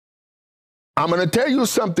I'm going to tell you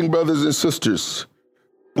something, brothers and sisters.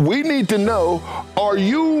 We need to know, are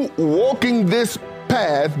you walking this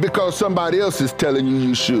path because somebody else is telling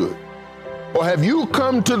you should? Or have you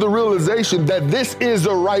come to the realization that this is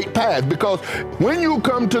the right path? Because when you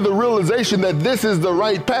come to the realization that this is the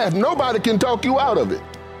right path, nobody can talk you out of it.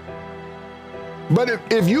 But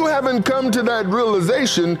if you haven't come to that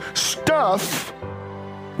realization, stuff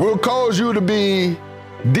will cause you to be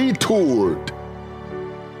detoured.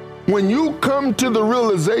 When you come to the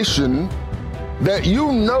realization that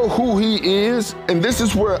you know who he is, and this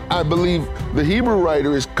is where I believe the Hebrew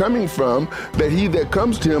writer is coming from, that he that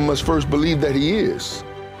comes to him must first believe that he is.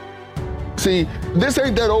 See, this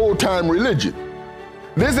ain't that old time religion.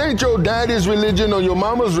 This ain't your daddy's religion or your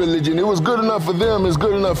mama's religion. It was good enough for them, it's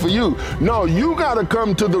good enough for you. No, you gotta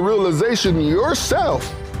come to the realization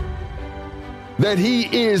yourself that he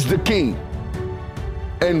is the king.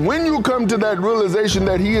 And when you come to that realization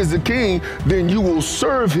that he is the king, then you will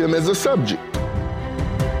serve him as a subject.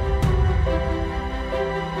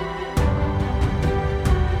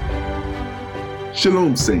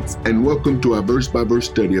 Shalom, saints, and welcome to our verse-by-verse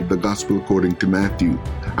study of the Gospel according to Matthew.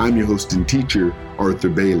 I'm your host and teacher, Arthur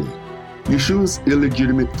Bailey. Yeshua's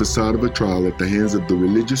illegitimate facade of a trial at the hands of the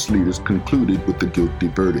religious leaders concluded with the guilty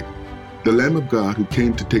verdict. The Lamb of God, who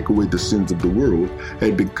came to take away the sins of the world,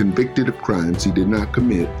 had been convicted of crimes he did not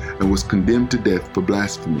commit and was condemned to death for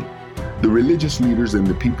blasphemy. The religious leaders and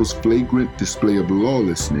the people's flagrant display of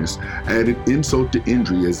lawlessness added insult to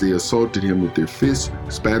injury as they assaulted him with their fists,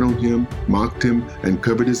 spat on him, mocked him, and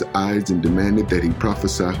covered his eyes and demanded that he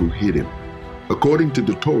prophesy who hit him. According to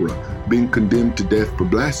the Torah, being condemned to death for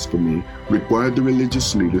blasphemy required the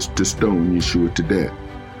religious leaders to stone Yeshua to death.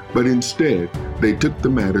 But instead, they took the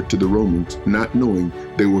matter to the Romans, not knowing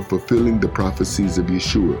they were fulfilling the prophecies of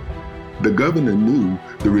Yeshua. The governor knew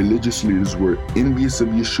the religious leaders were envious of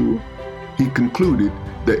Yeshua. He concluded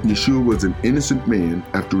that Yeshua was an innocent man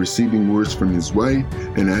after receiving words from his wife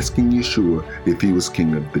and asking Yeshua if he was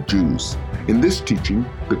king of the Jews. In this teaching,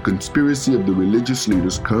 the conspiracy of the religious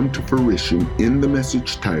leaders come to fruition in the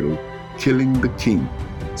message titled, Killing the King.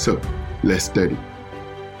 So, let's study.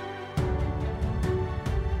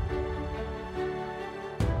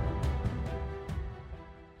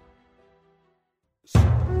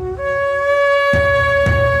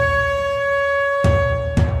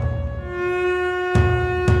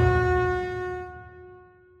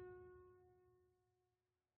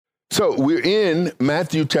 So we're in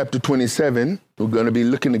Matthew chapter 27. We're going to be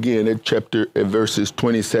looking again at verses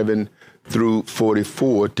 27 through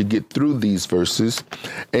 44 to get through these verses.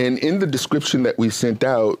 And in the description that we sent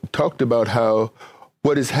out, talked about how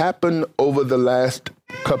what has happened over the last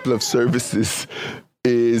couple of services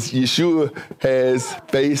is Yeshua has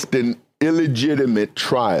faced an illegitimate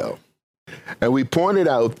trial. And we pointed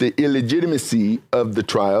out the illegitimacy of the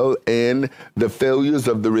trial and the failures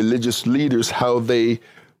of the religious leaders, how they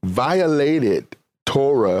violated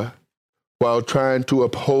Torah while trying to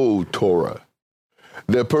uphold Torah.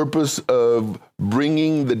 The purpose of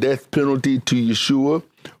bringing the death penalty to Yeshua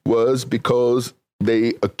was because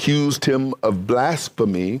they accused him of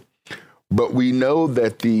blasphemy, but we know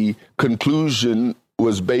that the conclusion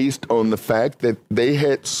was based on the fact that they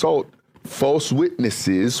had sought false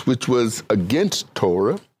witnesses, which was against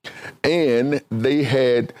Torah, and they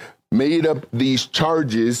had made up these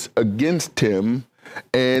charges against him.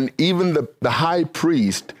 And even the high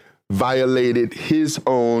priest violated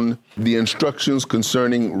the instructions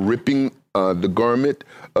concerning ripping the garment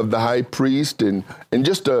of the high priest and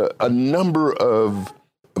just a number of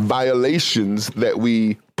violations that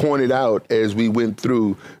we pointed out as we went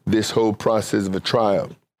through this whole process of a trial.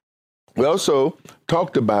 We also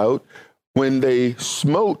talked about when they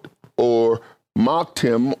smote or mocked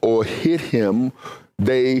him or hit him,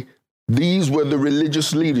 these were the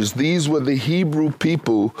religious leaders. These were the Hebrew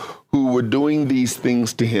people who were doing these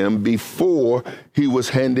things to him before he was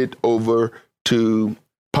handed over to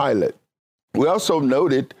Pilate. We also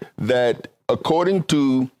noted that according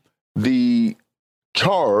to the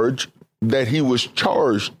charge that he was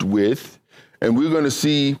charged with, and we're going to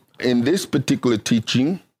see in this particular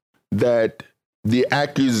teaching that the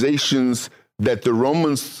accusations that the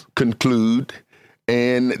Romans conclude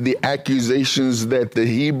and the accusations that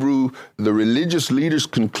the religious leaders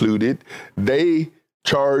concluded, they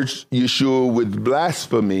charged Yeshua with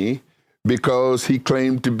blasphemy because he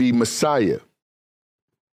claimed to be Messiah.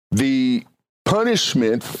 The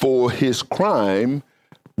punishment for his crime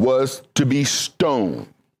was to be stoned.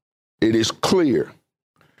 It is clear.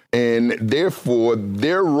 And therefore,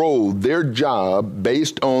 their role, their job,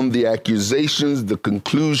 based on the accusations, the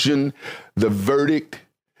conclusion, the verdict,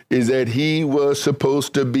 is that he was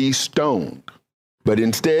supposed to be stoned, but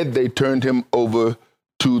instead they turned him over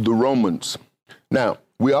to the Romans. Now,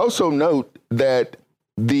 we also note that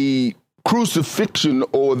the crucifixion,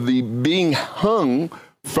 or the being hung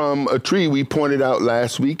from a tree, we pointed out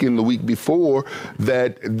last week and the week before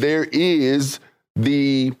that there is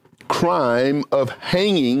the crime of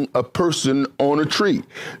hanging a person on a tree.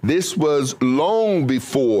 This was long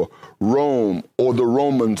before Rome or the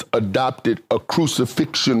Romans adopted a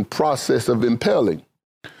crucifixion process of impaling.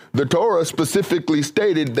 The Torah specifically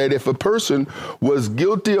stated that if a person was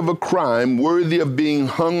guilty of a crime worthy of being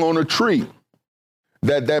hung on a tree,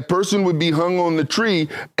 that person would be hung on the tree,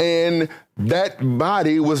 and that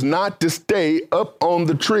body was not to stay up on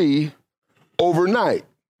the tree overnight.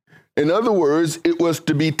 In other words, it was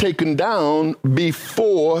to be taken down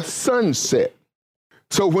before sunset.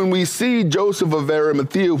 So when we see Joseph of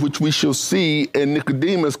Arimathea, which we shall see, and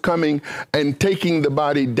Nicodemus coming and taking the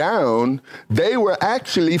body down, they were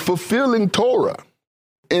actually fulfilling Torah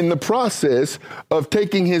in the process of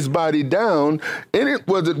taking his body down. And it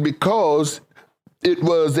wasn't because it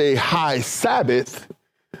was a high Sabbath,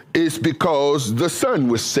 it's because the sun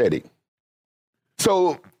was setting.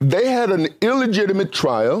 So they had an illegitimate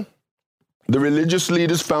trial. The religious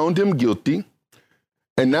leaders found him guilty.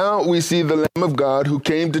 And now we see the Lamb of God, who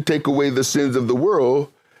came to take away the sins of the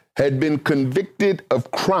world, had been convicted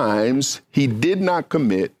of crimes he did not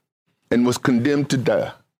commit and was condemned to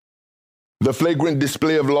die. The flagrant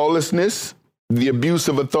display of lawlessness, the abuse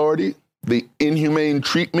of authority, the inhumane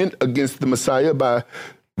treatment against the Messiah by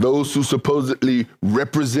those who supposedly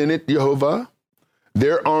represented Jehovah,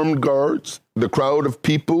 their armed guards, the crowd of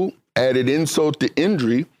people added insult to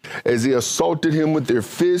injury as they assaulted him with their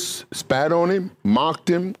fists, spat on him, mocked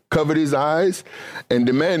him, covered his eyes, and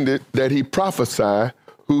demanded that he prophesy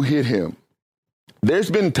who hit him. There's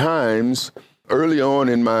been times early on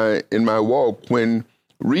in my walk when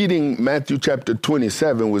reading Matthew chapter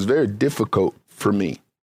 27 was very difficult for me.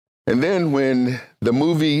 And then when the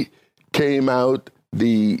movie came out,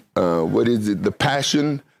 the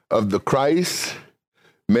Passion of the Christ,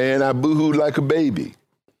 man, I boohooed like a baby,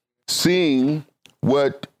 seeing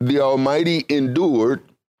what the Almighty endured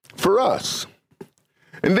for us.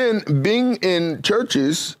 And then being in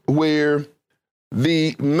churches where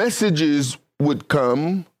the messages would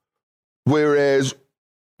come, whereas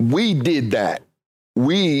we did that.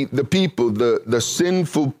 We, the people, the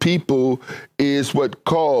sinful people, is what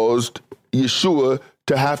caused Yeshua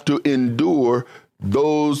to have to endure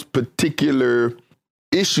those particular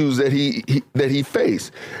issues that he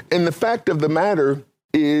faced. And the fact of the matter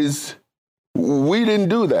is, we didn't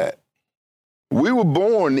do that. We were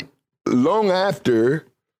born long after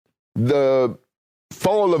the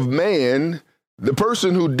fall of man. The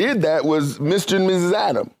person who did that was Mr. and Mrs.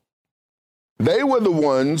 Adam. They were the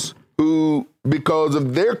ones who, because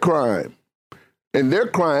of their crime, and their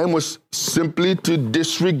crime was simply to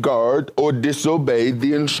disregard or disobey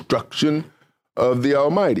the instruction of the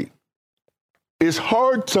Almighty. It's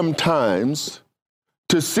hard sometimes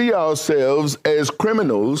to see ourselves as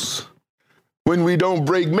criminals when we don't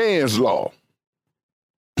break man's law.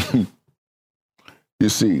 You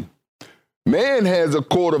see, man has a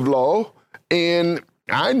court of law, and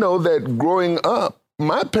I know that growing up,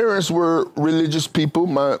 my parents were religious people.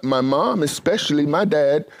 My mom, especially, my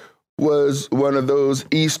dad was one of those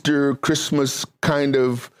Easter, Christmas kind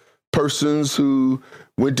of persons who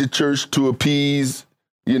went to church to appease,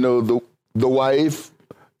 the wife,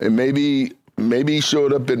 and maybe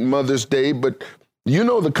showed up at Mother's Day. But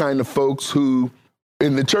the kind of folks who,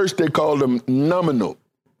 in the church, they called them nominal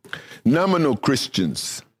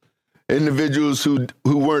Christians, individuals who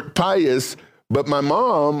weren't pious. But my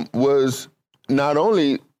mom was not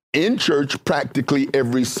only in church practically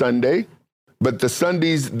every Sunday, but the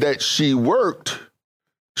Sundays that she worked,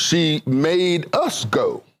 she made us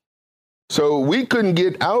go. So we couldn't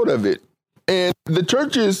get out of it. And the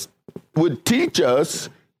churches would teach us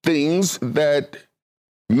things that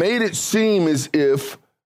made it seem as if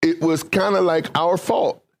it was kind of like our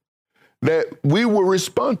fault, that we were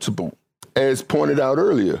responsible, as pointed out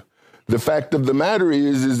earlier. The fact of the matter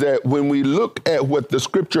is that when we look at what the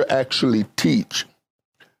scripture actually teach,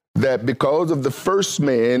 that because of the first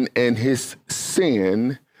man and his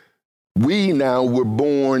sin, we now were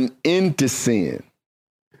born into sin.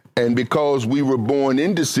 And because we were born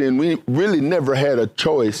into sin, we really never had a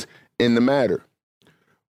choice in the matter.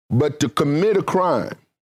 But to commit a crime,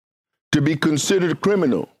 to be considered a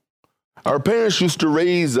criminal, our parents used to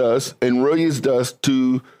raise us and raised us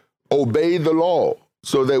to obey the law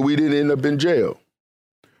so that we didn't end up in jail.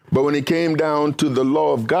 But when it came down to the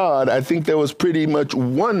law of God, I think there was pretty much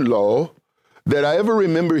one law that I ever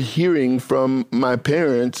remember hearing from my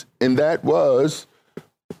parents, and that was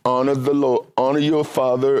honor the Lord, honor your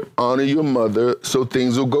father, honor your mother, so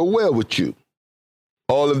things will go well with you.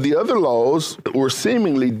 All of the other laws were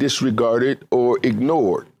seemingly disregarded or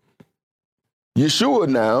ignored. Yeshua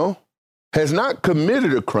now has not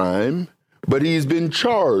committed a crime, but he's been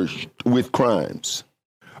charged with crimes.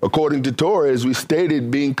 According to Torah, as we stated,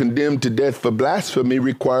 being condemned to death for blasphemy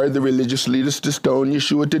required the religious leaders to stone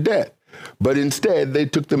Yeshua to death. But instead, they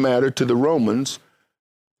took the matter to the Romans,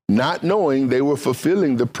 not knowing they were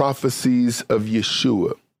fulfilling the prophecies of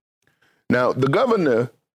Yeshua. Now, the governor,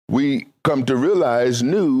 we come to realize,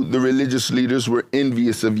 knew the religious leaders were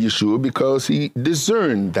envious of Yeshua because he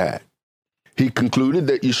discerned that. He concluded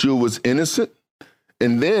that Yeshua was innocent.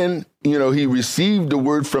 And then, he received a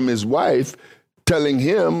word from his wife telling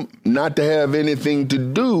him not to have anything to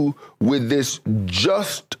do with this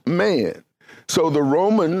just man. So the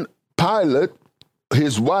Roman Pilate,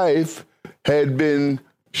 his wife, had been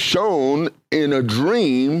shown in a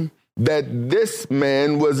dream that this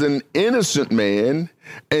man was an innocent man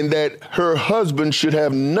and that her husband should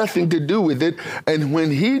have nothing to do with it. And when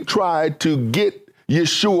he tried to get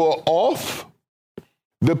Yeshua off,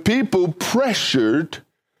 the people pressured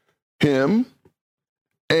him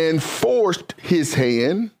and forced his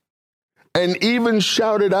hand and even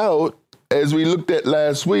shouted out, as we looked at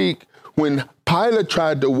last week, when Pilate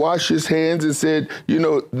tried to wash his hands and said,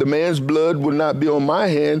 the man's blood will not be on my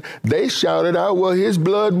hand, they shouted out, well, his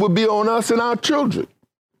blood will be on us and our children.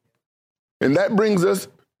 And that brings us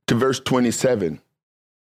to verse 27.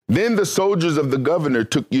 Then the soldiers of the governor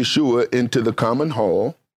took Yeshua into the common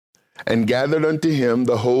hall and gathered unto him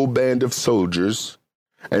the whole band of soldiers,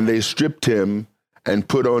 and they stripped him and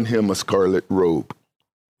put on him a scarlet robe.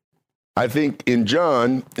 I think in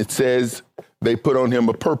John, it says they put on him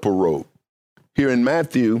a purple robe. Here in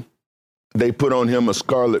Matthew, they put on him a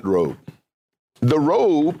scarlet robe. The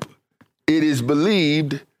robe, it is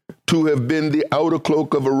believed to have been the outer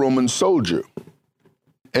cloak of a Roman soldier.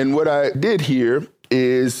 And what I did here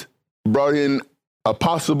is brought in a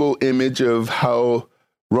possible image of how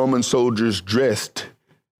Roman soldiers dressed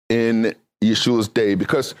in Yeshua's day.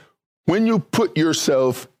 Because when you put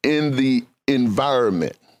yourself in the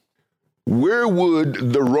environment, where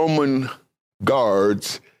would the Roman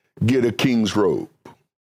guards get a king's robe?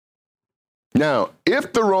 Now,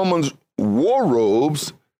 if the Romans wore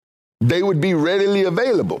robes, they would be readily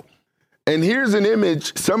available. And here's an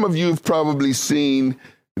image. Some of you have probably seen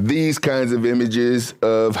these kinds of images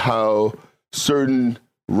of how certain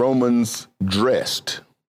Romans dressed.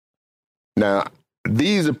 Now,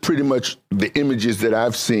 these are pretty much the images that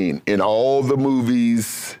I've seen in all the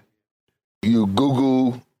movies. You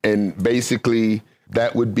Google, and basically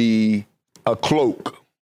that would be a cloak.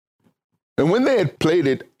 And when they had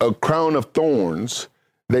plaited a crown of thorns,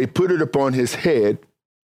 they put it upon his head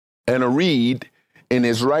and a reed in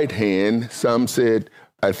his right hand. Some said,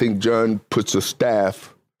 I think John puts a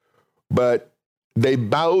staff, but they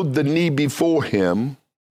bowed the knee before him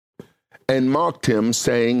and mocked him,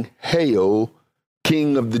 saying, Hail,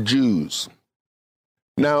 King of the Jews.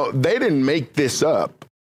 Now, they didn't make this up.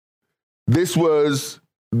 This was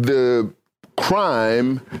the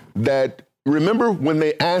crime that, remember when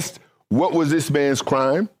they asked, what was this man's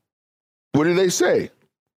crime? What did they say?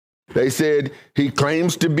 They said he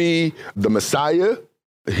claims to be the Messiah.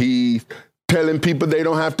 He's telling people they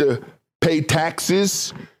don't have to pay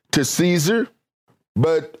taxes to Caesar.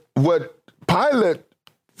 But what Pilate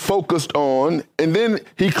focused on, and then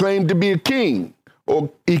he claimed to be a king, or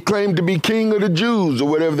he claimed to be king of the Jews, or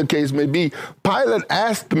whatever the case may be. Pilate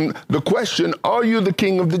asked him the question, are you the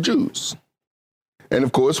king of the Jews? And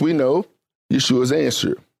of course, we know Yeshua's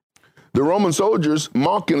answer. The Roman soldiers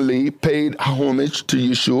mockingly paid homage to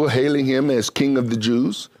Yeshua, hailing him as king of the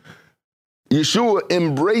Jews. Yeshua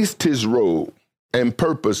embraced his role and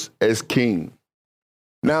purpose as king.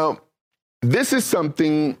 Now, this is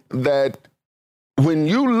something that when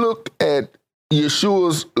you look at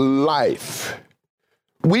Yeshua's life,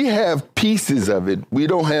 we have pieces of it. We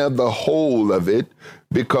don't have the whole of it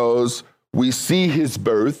because we see his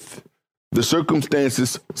birth, the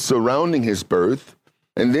circumstances surrounding his birth,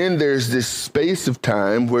 and then there's this space of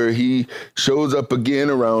time where he shows up again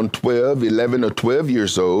around 11 or 12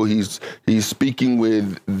 years old. He's speaking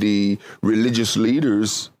with the religious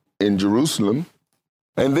leaders in Jerusalem.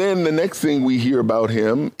 And then the next thing we hear about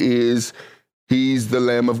him is he's the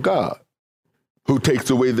Lamb of God who takes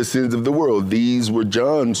away the sins of the world. These were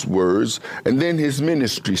John's words. And then his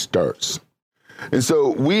ministry starts. And so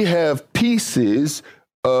we have pieces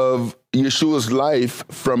of Yeshua's life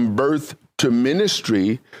from birth to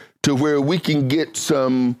ministry to where we can get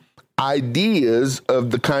some ideas of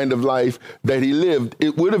the kind of life that he lived.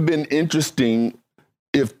 It would have been interesting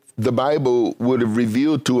if the Bible would have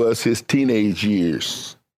revealed to us his teenage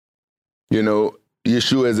years. You know,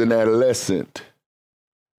 Yeshua as an adolescent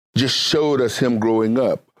just showed us him growing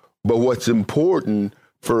up. But what's important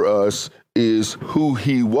for us is who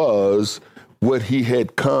he was, what he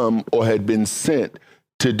had come or had been sent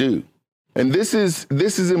to do. And this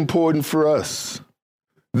is important for us.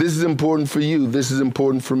 This is important for you. This is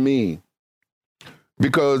important for me.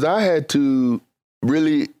 Because I had to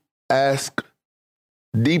really ask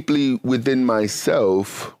deeply within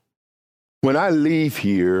myself, when I leave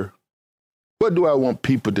here, what do I want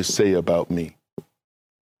people to say about me?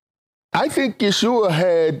 I think Yeshua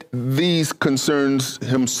had these concerns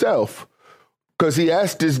himself, because he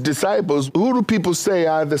asked his disciples, who do people say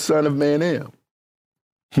I, the Son of Man,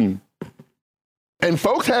 am? And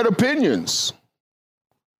folks had opinions.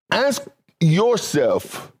 Ask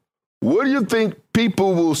yourself, what do you think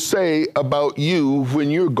people will say about you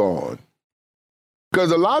when you're gone?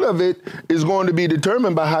 Because a lot of it is going to be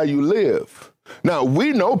determined by how you live. Now,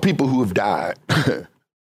 we know people who have died.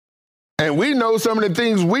 And we know some of the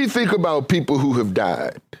things we think about people who have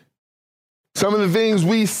died. Some of the things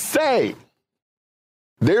we say.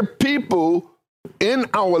 There are people in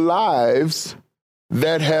our lives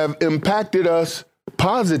that have impacted us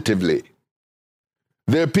positively.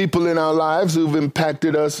 There are people in our lives who've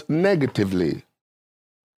impacted us negatively.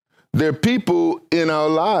 There are people in our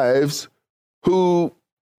lives who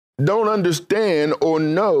don't understand or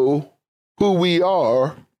know who we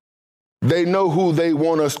are. They know who they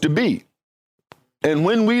want us to be. And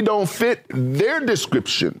when we don't fit their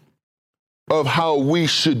description of how we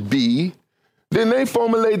should be, then they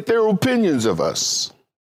formulate their opinions of us.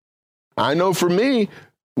 I know for me,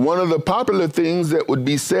 one of the popular things that would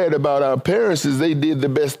be said about our parents is they did the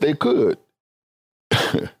best they could.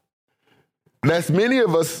 That's many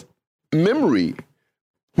of us memory.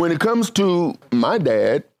 When it comes to my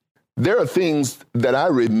dad, there are things that I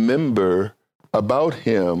remember about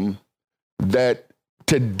him that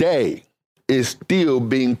today is still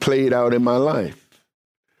being played out in my life.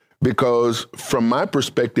 Because from my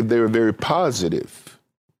perspective, they were very positive.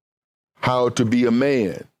 How to be a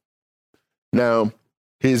man. Now,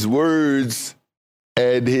 his words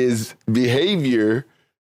and his behavior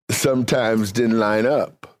sometimes didn't line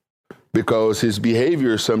up, because his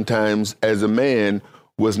behavior sometimes as a man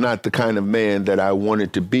was not the kind of man that I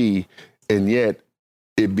wanted to be, and yet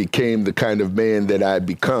it became the kind of man that I'd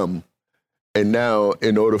become. And now,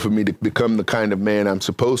 in order for me to become the kind of man I'm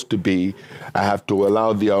supposed to be, I have to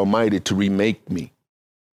allow the Almighty to remake me.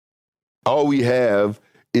 All we have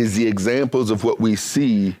is the examples of what we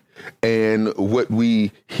see and what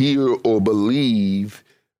we hear or believe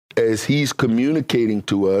as he's communicating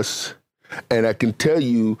to us. And I can tell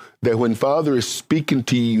you that when Father is speaking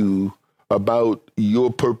to you about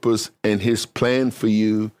your purpose and his plan for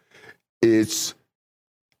you, it's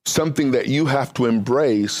something that you have to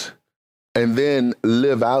embrace and then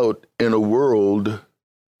live out in a world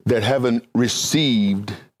that haven't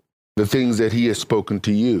received the things that he has spoken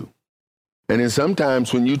to you. And then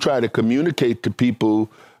sometimes when you try to communicate to people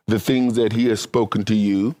the things that he has spoken to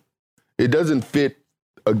you, it doesn't fit,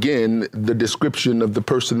 again, the description of the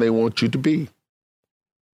person they want you to be.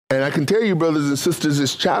 And I can tell you, brothers and sisters,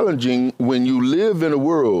 it's challenging when you live in a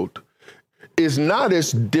world. It's not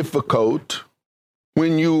as difficult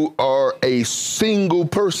when you are a single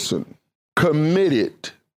person committed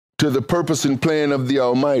to the purpose and plan of the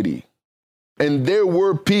Almighty. And there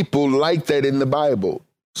were people like that in the Bible.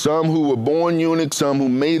 Some who were born eunuchs, some who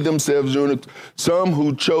made themselves eunuchs, some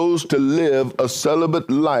who chose to live a celibate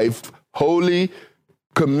life, wholly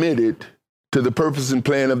committed to the purpose and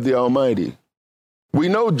plan of the Almighty. We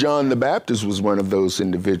know John the Baptist was one of those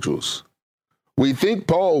individuals. We think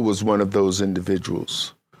Paul was one of those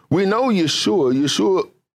individuals. We know Yeshua,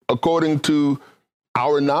 according to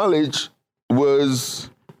our knowledge, was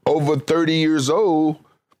over 30 years old,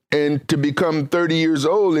 and to become 30 years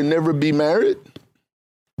old and never be married.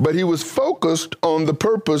 But he was focused on the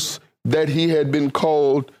purpose that he had been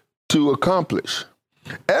called to accomplish.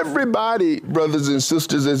 Everybody, brothers and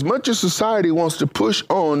sisters, as much as society wants to push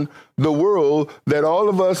on the world that all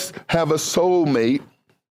of us have a soulmate,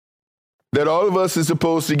 that all of us are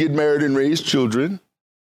supposed to get married and raise children,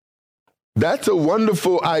 that's a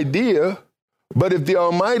wonderful idea. But if the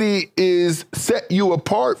Almighty is set you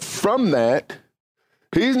apart from that,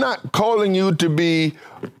 he's not calling you to be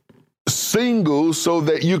single so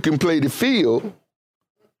that you can play the field.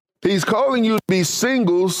 He's calling you to be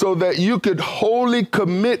single so that you could wholly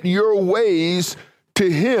commit your ways to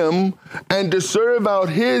him and to serve out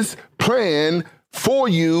his plan for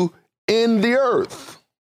you in the earth.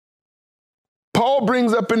 Paul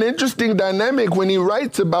brings up an interesting dynamic when he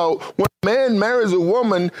writes about when a man marries a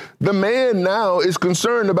woman, the man now is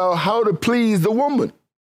concerned about how to please the woman.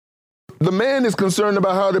 The man is concerned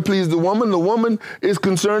about how to please the woman is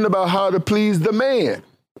concerned about how to please the man.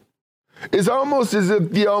 It's almost as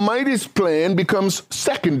if the Almighty's plan becomes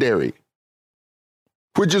secondary,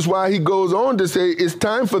 which is why he goes on to say it's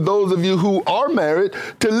time for those of you who are married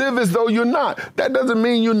to live as though you're not. That doesn't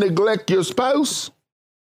mean you neglect your spouse.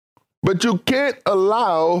 But you can't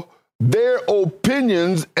allow their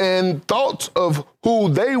opinions and thoughts of who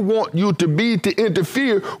they want you to be to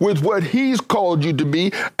interfere with what he's called you to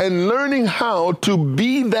be, and learning how to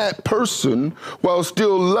be that person while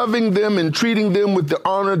still loving them and treating them with the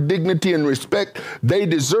honor, dignity, and respect they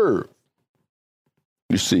deserve.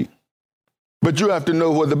 You see. But you have to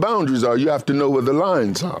know where the boundaries are. You have to know where the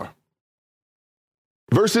lines are.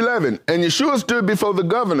 Verse 11, and Yeshua stood before the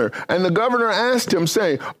governor, and the governor asked him,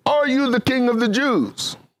 saying, are you the king of the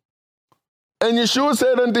Jews? And Yeshua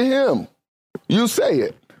said unto him, you say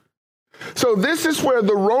it. So this is where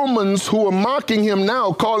the Romans who are mocking him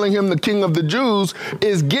now, calling him the king of the Jews,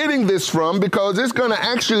 is getting this from, because it's going to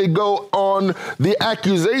actually go on the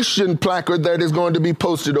accusation placard that is going to be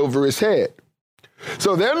posted over his head.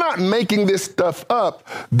 So they're not making this stuff up.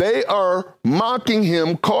 They are mocking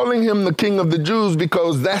him, calling him the king of the Jews,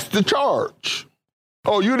 because that's the charge.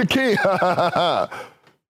 Oh, you the king.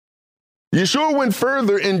 Yeshua went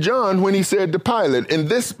further in John when he said to Pilate, and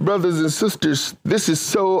this, brothers and sisters, this is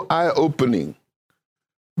so eye-opening,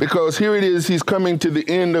 because here it is, he's coming to the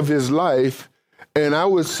end of his life, and I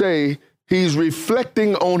would say he's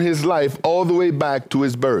reflecting on his life all the way back to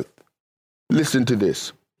his birth. Listen to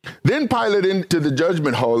this. Then Pilate into the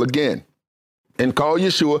judgment hall again, and called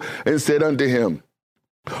Yeshua and said unto him,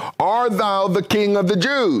 art thou the king of the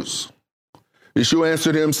Jews? Yeshua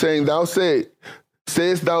answered him, saying,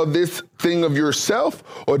 sayest thou this thing of yourself,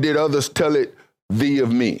 or did others tell it thee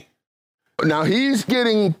of me? Now he's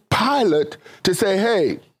getting Pilate to say,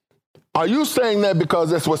 hey, are you saying that because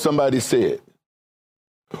that's what somebody said?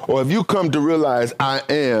 Or have you come to realize I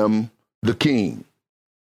am the king?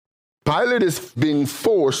 Pilate is being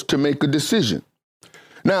forced to make a decision.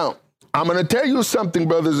 Now, I'm going to tell you something,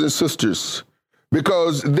 brothers and sisters,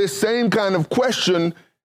 because this same kind of question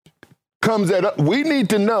comes at, we need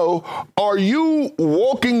to know, are you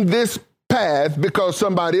walking this path because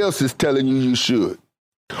somebody else is telling you you should?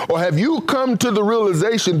 Or have you come to the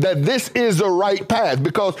realization that this is the right path?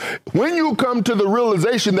 Because when you come to the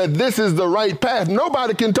realization that this is the right path,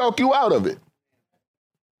 nobody can talk you out of it.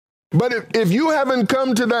 But if you haven't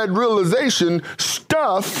come to that realization,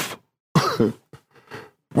 stuff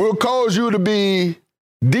will cause you to be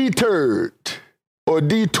deterred or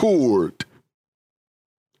detoured.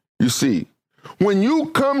 You see, when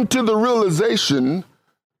you come to the realization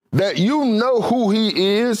that you know who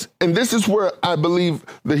he is, and this is where I believe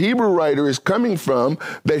the Hebrew writer is coming from,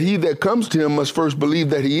 that he that comes to him must first believe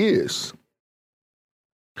that he is.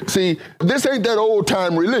 See, this ain't that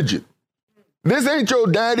old-time religion. This ain't your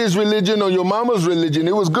daddy's religion or your mama's religion.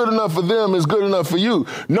 It was good enough for them, it's good enough for you.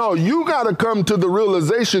 No, you got to come to the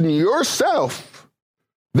realization yourself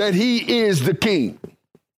that he is the king.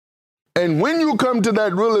 And when you come to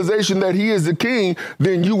that realization that he is the king,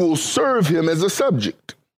 then you will serve him as a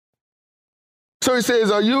subject. So he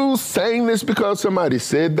says, are you saying this because somebody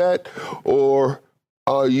said that? Or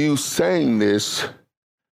are you saying this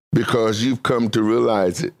because you've come to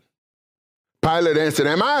realize it? Pilate answered,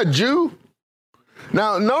 am I a Jew?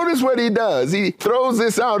 Now, notice what he does. He throws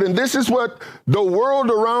this out, and this is what the world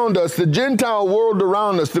around us, the Gentile world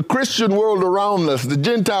around us, the Christian world around us, the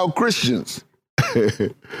Gentile Christians.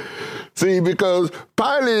 See, because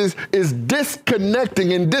Pilate is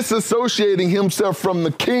disconnecting and disassociating himself from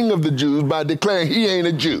the king of the Jews by declaring he ain't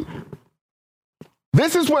a Jew.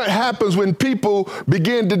 This is what happens when people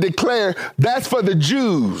begin to declare that's for the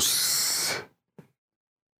Jews.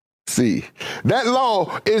 See, that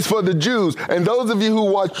law is for the Jews. And those of you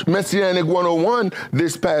who watched Messianic 101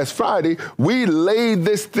 this past Friday, we laid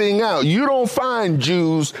this thing out. You don't find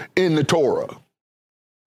Jews in the Torah.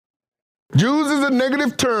 Jews is a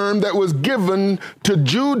negative term that was given to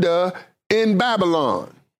Judah in Babylon.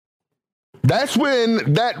 That's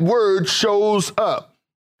when that word shows up,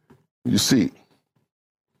 you see.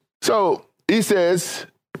 So he says,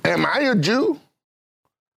 am I a Jew?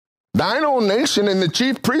 Thine own nation and the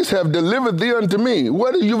chief priests have delivered thee unto me.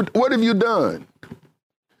 What have you done?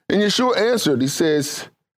 And Yeshua answered, he says,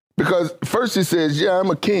 because first he says, yeah, I'm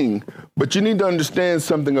a king, but you need to understand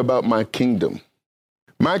something about my kingdom.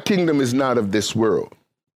 My kingdom is not of this world.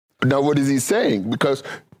 Now, what is he saying? Because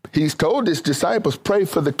he's told his disciples, pray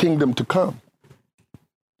for the kingdom to come.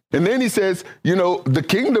 And then he says, you know, the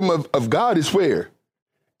kingdom of God is where?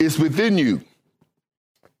 It's within you.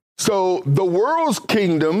 So the world's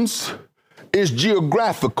kingdoms is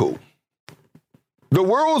geographical. The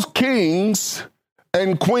world's kings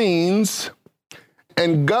and queens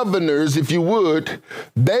and governors, if you would,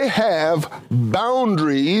 they have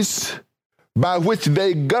boundaries by which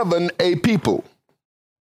they govern a people.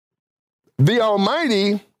 The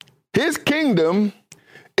Almighty, his kingdom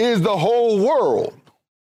is the whole world.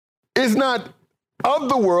 It's not of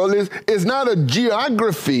the world, it's not a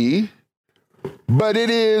geography, but it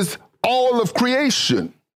is all of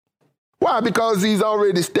creation. Why? Because he's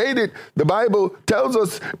already stated, the Bible tells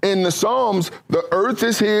us in the Psalms, the earth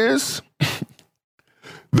is his,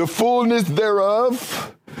 the fullness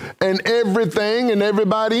thereof, and everything and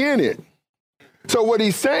everybody in it. So what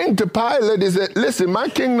he's saying to Pilate is that, listen, my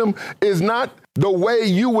kingdom is not the way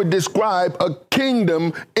you would describe a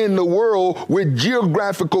kingdom in the world with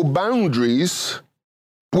geographical boundaries,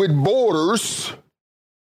 with borders.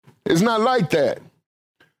 It's not like that.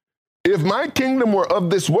 If my kingdom were of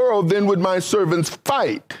this world, then would my servants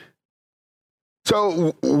fight?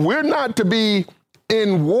 So we're not to be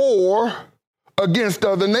in war against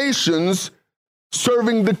other nations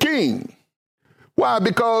serving the king. Why?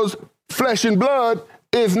 Because flesh and blood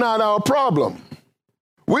is not our problem.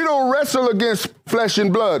 We don't wrestle against flesh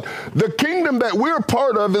and blood. The kingdom that we're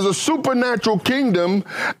part of is a supernatural kingdom,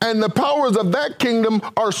 and the powers of that kingdom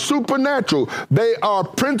are supernatural. They are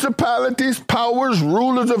principalities, powers,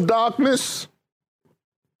 rulers of darkness.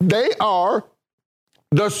 They are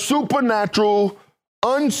the supernatural,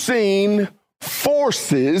 unseen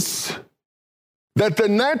forces that the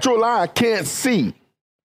natural eye can't see.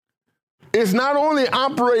 It's not only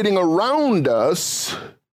operating around us,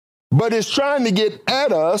 but it's trying to get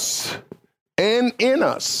at us and in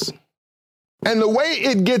us. And the way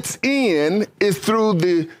it gets in is through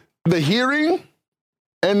the hearing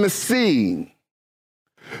and the seeing.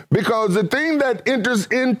 Because the thing that enters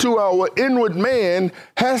into our inward man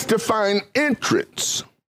has to find entrance.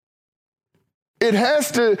 It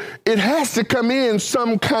has to come in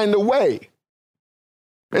some kind of way.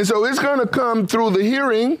 And so it's going to come through the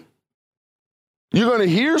hearing. You're going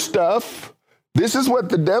to hear stuff. This is what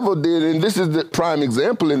the devil did, and this is the prime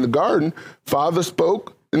example in the garden. Father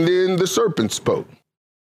spoke, and then the serpent spoke.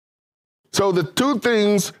 So the two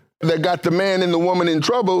things that got the man and the woman in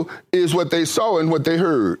trouble is what they saw and what they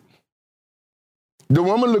heard. The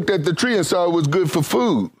woman looked at the tree and saw it was good for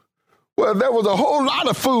food. Well, there was a whole lot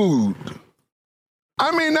of food.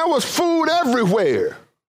 I mean, there was food everywhere,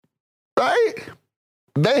 right?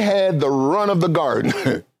 They had the run of the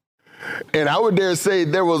garden. And I would dare say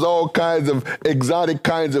there was all kinds of exotic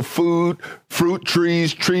kinds of food, fruit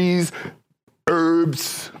trees,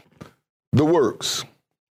 herbs, the works.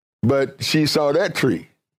 But she saw that tree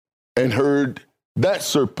and heard that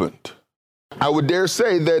serpent. I would dare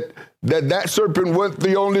say that serpent wasn't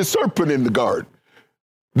the only serpent in the garden.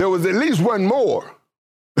 There was at least one more.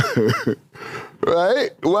 Right?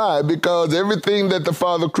 Why? Because everything that the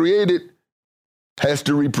Father created has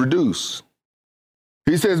to reproduce.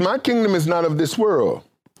 He says, my kingdom is not of this world.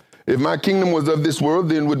 If my kingdom was of this world,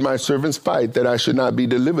 then would my servants fight that I should not be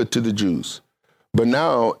delivered to the Jews. But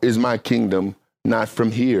now is my kingdom not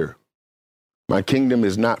from here. My kingdom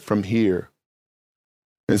is not from here.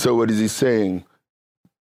 And so what is he saying?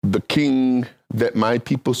 The king that my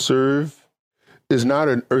people serve is not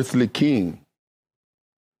an earthly king,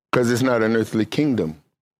 because it's not an earthly kingdom.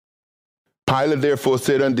 Pilate therefore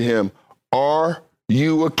said unto him, are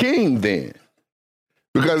you a king then?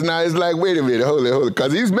 Because now it's like, wait a minute, hold it,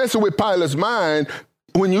 because he's messing with Pilate's mind.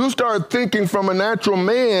 When you start thinking from a natural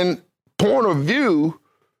man point of view,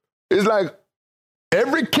 it's like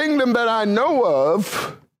every kingdom that I know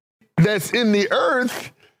of that's in the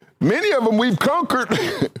earth, many of them we've conquered.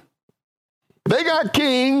 They got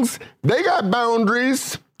kings, they got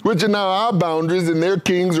boundaries, which are now our boundaries, and their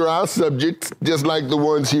kings are our subjects, just like the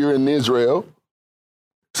ones here in Israel.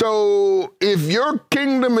 So if your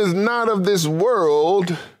kingdom is not of this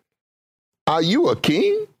world, are you a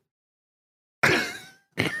king?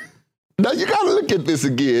 Now you got to look at this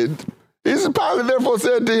again. Pilate therefore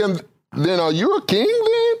said to him, then are you a king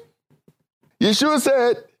then? Yeshua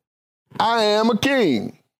said, I am a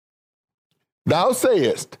king. Thou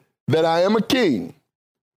sayest that I am a king.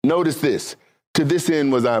 Notice this, to this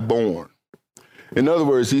end was I born. In other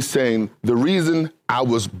words, he's saying the reason I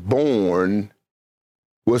was born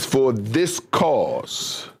was for this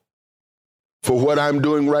cause, for what I'm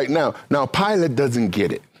doing right now. Now, Pilate doesn't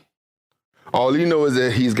get it. All he knows is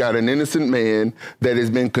that he's got an innocent man that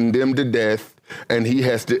has been condemned to death, and he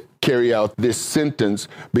has to carry out this sentence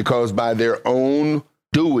because by their own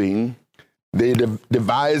doing, they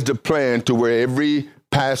devised a plan to where every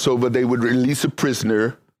Passover they would release a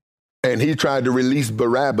prisoner, and he tried to release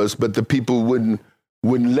Barabbas, but the people wouldn't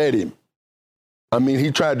let him. I mean,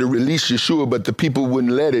 he tried to release Yeshua, but the people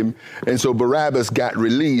wouldn't let him, and so Barabbas got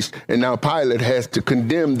released, and now Pilate has to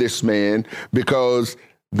condemn this man because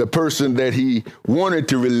the person that he wanted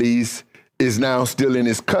to release is now still in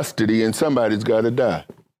his custody, and somebody's got to die.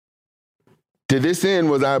 To this end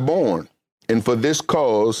was I born, and for this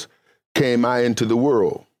cause came I into the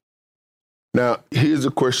world. Now, here's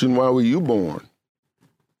a question: why were you born?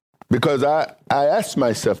 Because I asked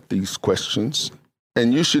myself these questions,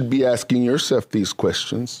 and you should be asking yourself these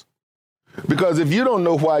questions. Because if you don't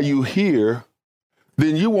know why you're here,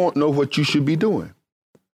 then you won't know what you should be doing.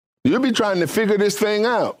 You'll be trying to figure this thing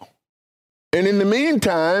out. And in the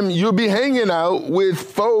meantime, you'll be hanging out with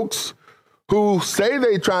folks who say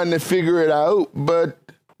they're trying to figure it out, but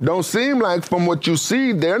don't seem like from what you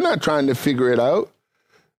see, they're not trying to figure it out.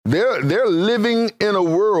 They're living in a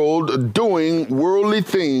world doing worldly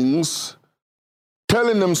things,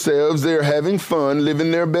 telling themselves they're having fun,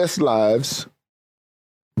 living their best lives.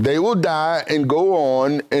 They will die and go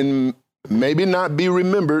on and maybe not be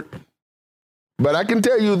remembered. But I can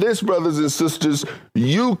tell you this, brothers and sisters,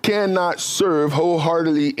 you cannot serve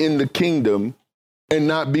wholeheartedly in the kingdom and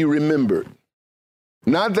not be remembered.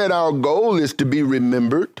 Not that our goal is to be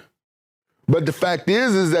remembered, but the fact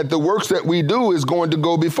is that the works that we do is going to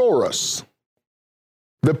go before us.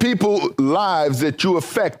 The people's lives that you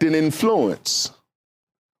affect and influence,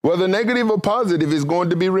 whether negative or positive, is going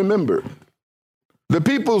to be remembered. The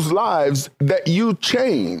people's lives that you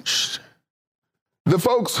changed, the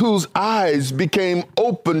folks whose eyes became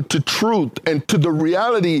open to truth and to the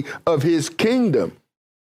reality of his kingdom,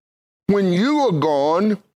 when you are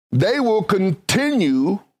gone, they will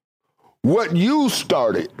continue what you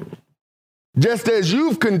started, just as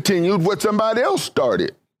you've continued what somebody else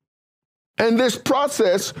started. And this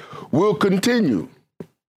process will continue.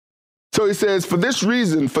 So he says, for this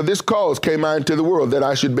reason, for this cause came I into the world, that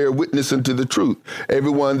I should bear witness unto the truth.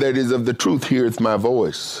 Everyone that is of the truth heareth my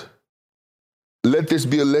voice. Let this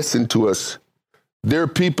be a lesson to us. There are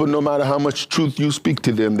people, no matter how much truth you speak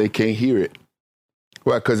to them, they can't hear it.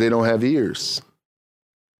 Why? Because they don't have ears.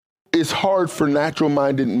 It's hard for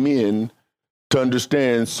natural-minded men to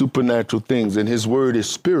understand supernatural things, and his word is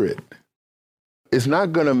spirit. It's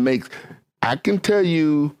not going to make, I can tell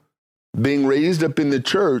you, being raised up in the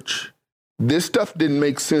church, this stuff didn't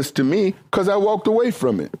make sense to me because I walked away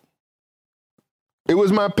from it. It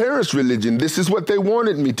was my parents' religion. This is what they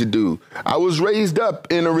wanted me to do. I was raised up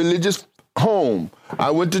in a religious home.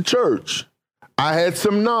 I went to church. I had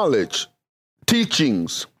some knowledge,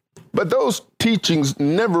 teachings, but those teachings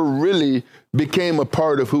never really became a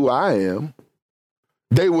part of who I am.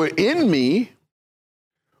 They were in me,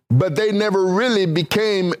 but they never really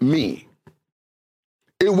became me.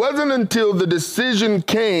 It wasn't until the decision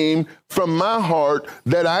came from my heart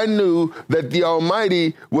that I knew that the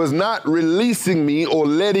Almighty was not releasing me or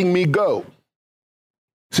letting me go.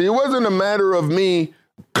 See, it wasn't a matter of me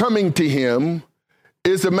coming to him.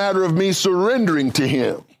 It's a matter of me surrendering to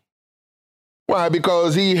him. Why?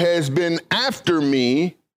 Because he has been after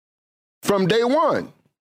me from day one.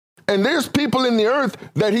 And there's people in the earth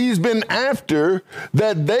that he's been after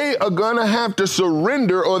that they are going to have to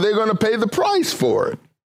surrender or they're going to pay the price for it.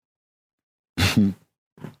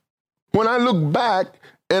 When I look back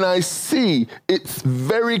and I see, it's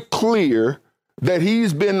very clear that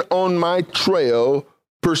he's been on my trail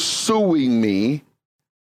pursuing me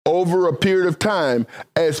over a period of time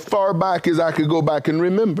as far back as I could go back and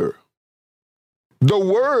remember. The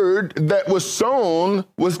word that was sown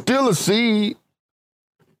was still a seed,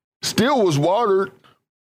 still was watered.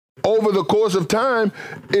 Over the course of time,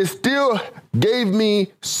 it still gave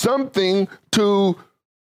me something to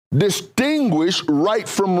distinguish right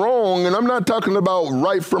from wrong. And I'm not talking about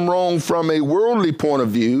right from wrong from a worldly point of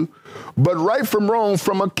view, but right from wrong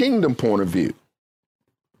from a kingdom point of view.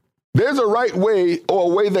 There's a right way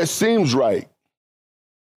or a way that seems right.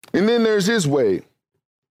 And then there's his way.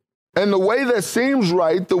 And the way that seems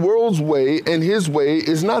right, the world's way and his way,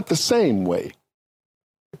 is not the same way.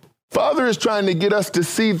 Father is trying to get us to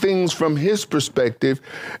see things from his perspective.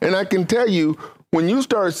 And I can tell you, when you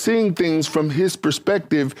start seeing things from his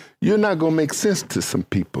perspective, you're not going to make sense to some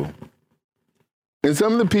people. And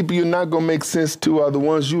some of the people you're not going to make sense to are the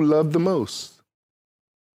ones you love the most.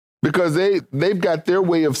 Because they've got their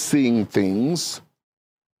way of seeing things,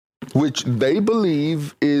 which they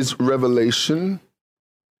believe is revelation.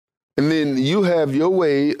 And then you have your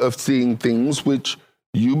way of seeing things, which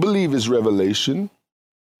You believe is revelation.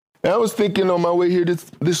 And I was thinking on my way here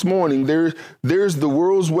this morning, there's the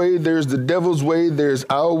world's way, there's the devil's way, there's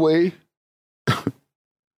our way,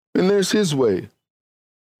 and there's his way.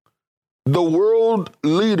 The world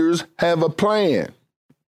leaders have a plan.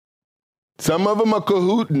 Some of them are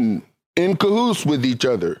in cahoots with each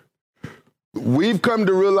other. We've come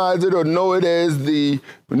to realize it or know it as the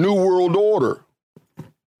New World Order.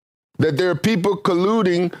 That there are people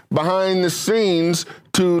colluding behind the scenes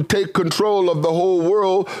to take control of the whole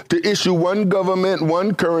world, to issue one government,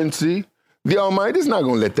 one currency. The Almighty's not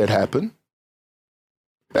going to let that happen.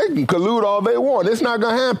 They can collude all they want. It's not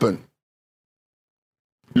going to happen.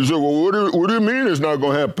 You say, well, what do you mean it's not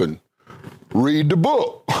going to happen? Read the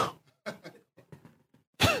book.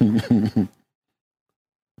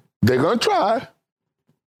 They're going to try.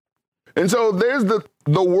 And so there's the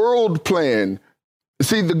world plan.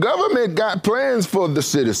 See, the government got plans for the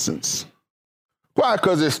citizens. Why?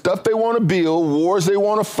 Because there's stuff they want to build, wars they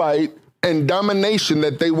want to fight, and domination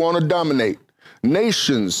that they want to dominate.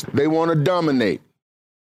 Nations they want to dominate.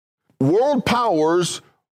 World powers,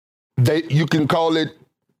 you can call it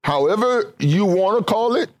however you want to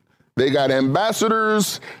call it. They got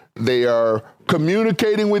ambassadors. They are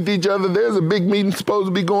communicating with each other. There's a big meeting supposed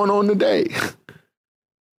to be going on today.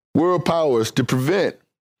 World powers to prevent.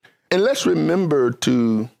 And let's remember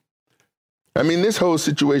this whole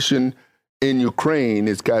situation in Ukraine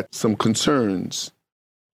has got some concerns.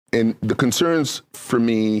 And the concerns for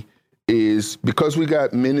me is because we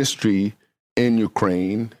got ministry in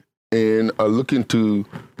Ukraine and are looking to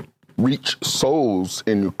reach souls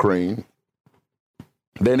in Ukraine,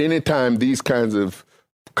 that anytime these kinds of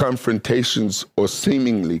confrontations or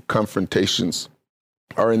seemingly confrontations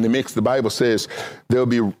are in the mix, the Bible says there'll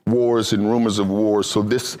be wars and rumors of wars. So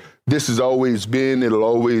this has always been, it'll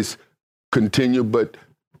always continue, but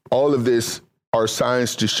all of this are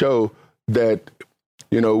signs to show that,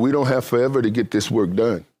 we don't have forever to get this work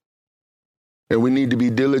done. And we need to be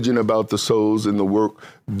diligent about the souls and the work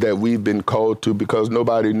that we've been called to, because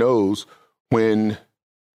nobody knows when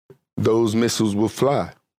those missiles will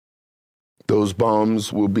fly. Those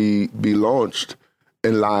bombs will be launched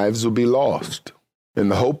and lives will be lost.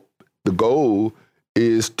 And the goal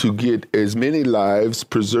is to get as many lives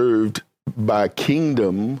preserved by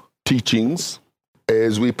kingdom teachings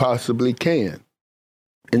as we possibly can.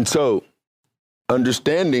 And so,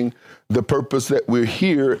 understanding the purpose that we're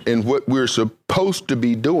here and what we're supposed to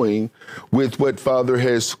be doing with what Father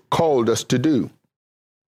has called us to do.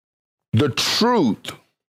 The truth,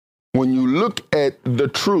 when you look at the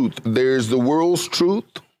truth, there's the world's truth,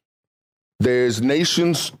 there's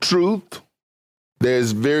nations' truth,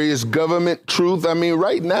 there's various government truth.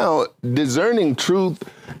 Right now, discerning truth,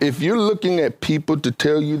 if you're looking at people to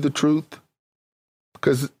tell you the truth,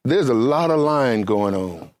 because there's a lot of lying going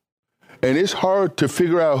on. And it's hard to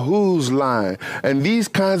figure out who's lying. And these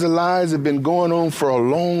kinds of lies have been going on for a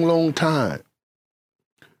long, long time.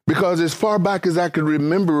 Because as far back as I can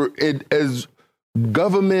remember it, as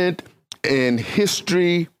government and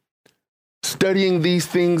history, studying these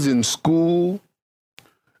things in school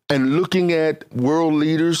and looking at world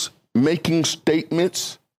leaders making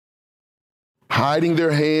statements, hiding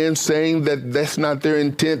their hands, saying that that's not their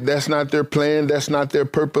intent, that's not their plan, that's not their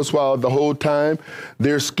purpose, while the whole time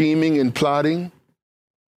they're scheming and plotting.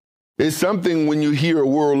 It's something when you hear a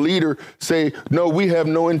world leader say, no, we have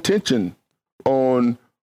no intention on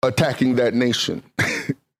attacking that nation.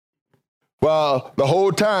 While the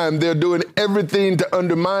whole time they're doing everything to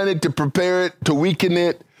undermine it, to prepare it, to weaken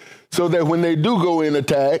it, so that when they do go in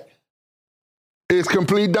attack, it's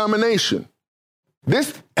complete domination.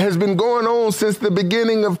 This has been going on since the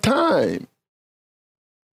beginning of time,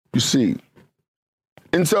 you see.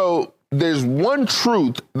 And so there's one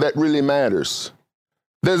truth that really matters.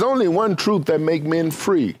 There's only one truth that makes men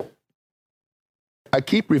free. I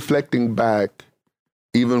keep reflecting back,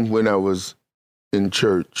 even when I was in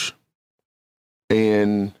church.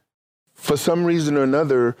 And for some reason or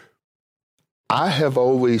another, I have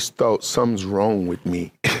always thought something's wrong with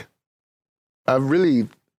me. I've really,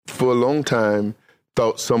 for a long time,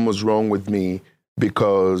 thought something was wrong with me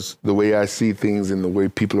because the way I see things and the way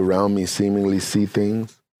people around me seemingly see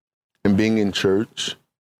things. And being in church,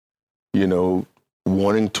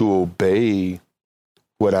 wanting to obey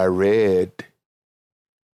what I read,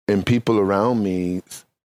 and people around me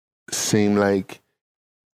seemed like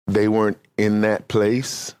they weren't in that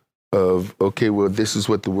place of, okay, well, this is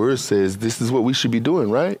what the word says. This is what we should be doing,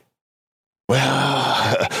 right?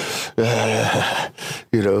 Well,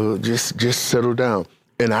 just settle down.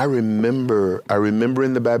 And I remember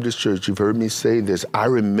in the Baptist church, you've heard me say this, I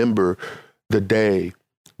remember the day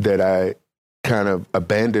that I kind of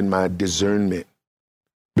abandoned my discernment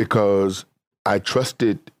because I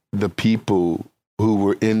trusted the people who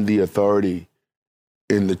were in the authority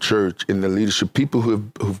in the church, in the leadership, people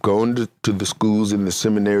who've gone to the schools and the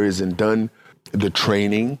seminaries and done the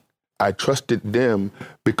training. I trusted them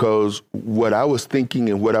because what I was thinking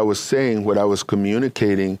and what I was saying, what I was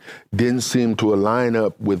communicating didn't seem to align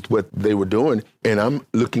up with what they were doing. And I'm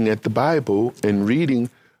looking at the Bible and reading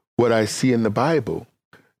what I see in the Bible.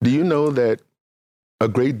 Do you know that a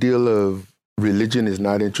great deal of religion is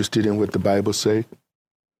not interested in what the Bible say?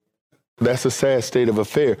 That's a sad state of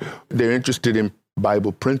affair. They're interested in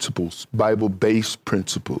Bible principles, Bible-based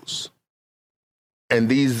principles. And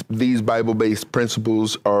these Bible-based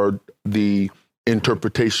principles are the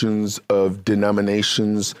interpretations of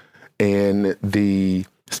denominations and the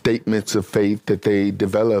statements of faith that they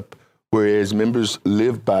develop, whereas members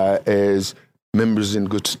live by as members in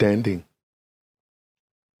good standing.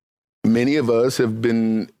 Many of us have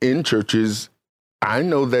been in churches. I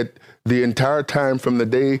know that the entire time from the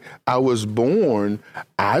day I was born,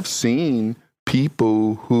 I've seen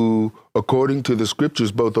people who, according to the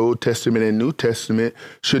scriptures, both Old Testament and New Testament,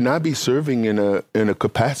 should not be serving in a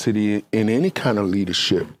capacity in any kind of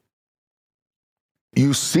leadership.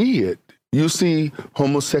 You see it. You see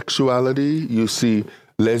homosexuality. You see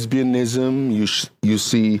lesbianism. You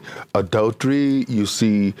see adultery. You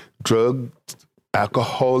see drug,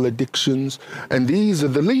 alcohol addictions. And these are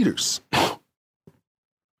the leaders.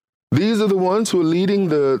 These are the ones who are leading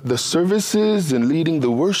the services and leading the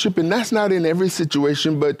worship. And that's not in every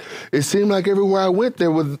situation, but it seemed like everywhere I went, there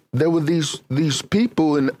were these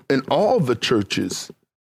people in all the churches.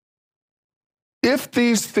 If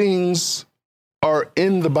these things are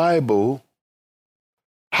in the Bible,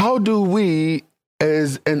 how do we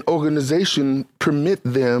as an organization permit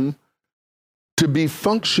them to be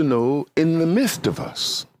functional in the midst of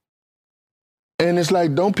us? And it's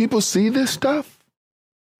like, don't people see this stuff?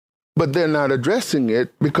 But they're not addressing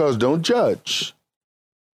it because don't judge.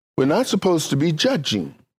 We're not supposed to be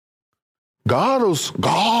judging. God will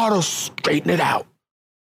straighten it out.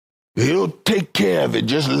 He'll take care of it.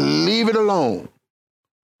 Just leave it alone.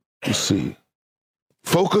 You see,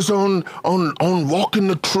 focus on walking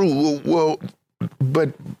the truth. Well,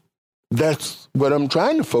 but that's what I'm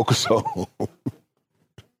trying to focus on.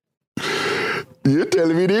 You're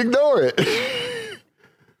telling me to ignore it.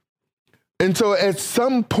 And so at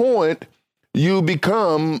some point, you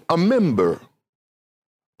become a member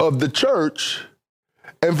of the church,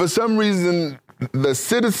 and for some reason, the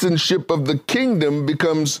citizenship of the kingdom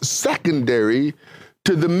becomes secondary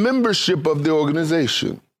to the membership of the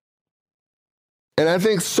organization. And I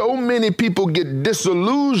think so many people get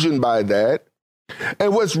disillusioned by that.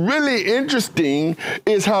 And what's really interesting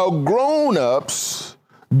is how grown-ups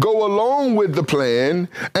go along with the plan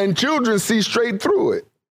and children see straight through it.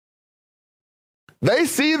 They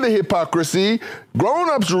see the hypocrisy.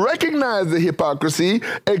 Grown-ups recognize the hypocrisy,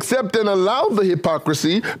 accept and allow the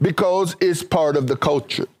hypocrisy because it's part of the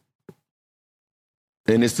culture.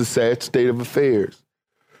 And it's the sad state of affairs.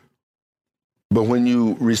 But when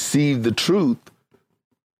you receive the truth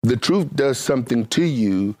does something to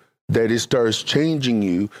you that it starts changing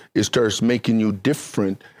you. It starts making you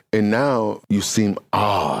different. And now you seem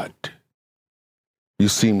odd. You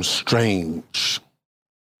seem strange.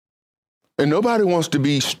 And nobody wants to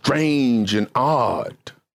be strange and odd.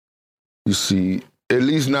 You see, at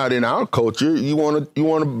least not in our culture. You want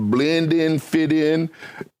to blend in, fit in.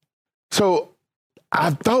 So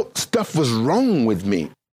I thought stuff was wrong with me.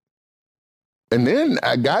 And then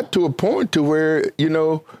I got to a point to where,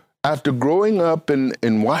 after growing up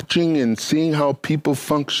and watching and seeing how people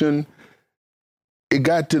function, it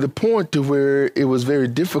got to the point to where it was very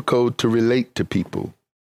difficult to relate to people.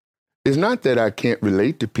 It's not that I can't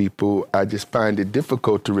relate to people. I just find it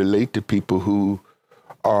difficult to relate to people who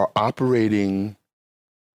are operating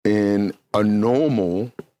in a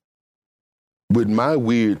normal with my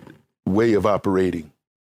weird way of operating.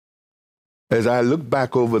 As I look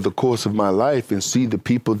back over the course of my life and see the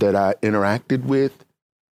people that I interacted with,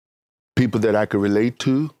 people that I could relate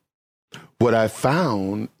to, what I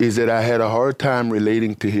found is that I had a hard time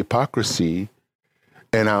relating to hypocrisy.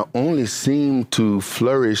 And I only seemed to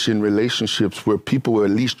flourish in relationships where people were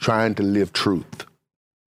at least trying to live truth.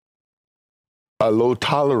 A low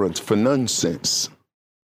tolerance for nonsense,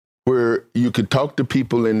 where you could talk to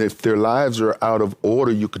people and if their lives are out of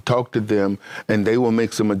order, you could talk to them and they will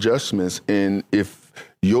make some adjustments. And if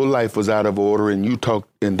your life was out of order and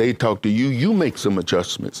they talk to you, you make some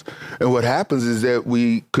adjustments. And what happens is that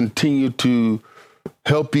we continue to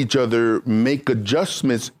help each other make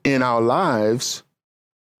adjustments in our lives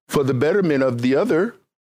for the betterment of the other.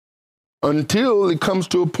 until it comes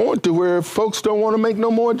to a point to where folks don't want to make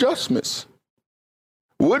no more adjustments.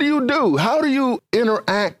 What do you do? How do you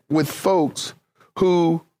interact with folks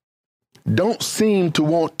who don't seem to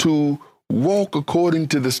want to walk according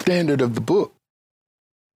to the standard of the book?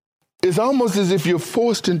 It's almost as if you're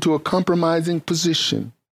forced into a compromising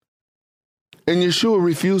position. And Yeshua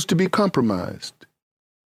refused to be compromised.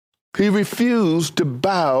 He refused to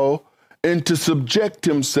bow and to subject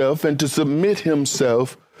himself and to submit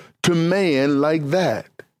himself to man like that.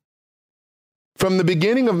 From the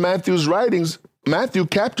beginning of Matthew's writings, Matthew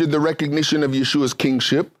captured the recognition of Yeshua's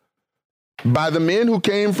kingship by the men who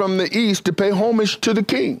came from the east to pay homage to the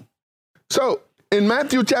king. So in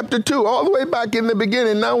Matthew chapter 2, all the way back in the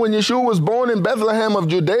beginning, now when Yeshua was born in Bethlehem of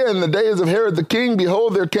Judea in the days of Herod the king,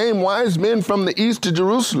 behold, there came wise men from the east to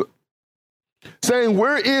Jerusalem, saying,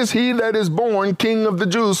 where is he that is born King of the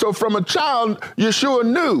Jews? So from a child, Yeshua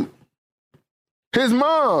knew. His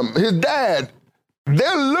mom, his dad,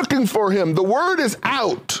 they're looking for him. The word is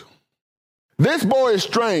out. This boy is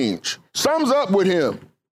strange. Something's up with him.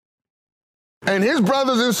 And his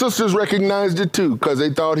brothers and sisters recognized it too, because they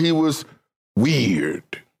thought he was weird.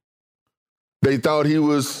 They thought he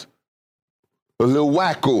was a little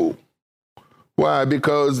wacko. Why?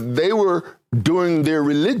 Because they were doing their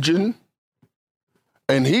religion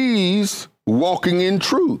and he's walking in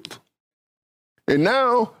truth. And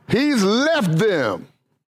now he's left them.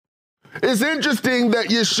 It's interesting that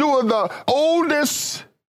Yeshua, the oldest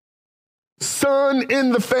son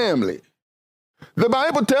in the family, the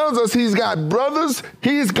Bible tells us he's got brothers,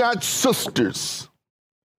 he's got sisters.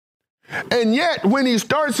 And yet, when he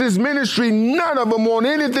starts his ministry, none of them want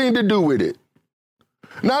anything to do with it.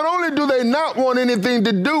 Not only do they not want anything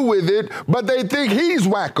to do with it, but they think he's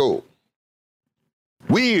wacko.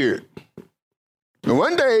 Weird. And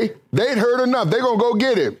one day, they'd heard enough. They're going to go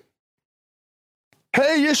get him.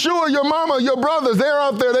 Hey, Yeshua, your mama, your brothers, they're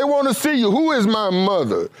out there. They want to see you. Who is my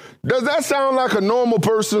mother? Does that sound like a normal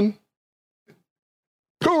person?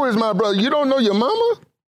 Who is my brother? You don't know your mama?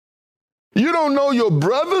 You don't know your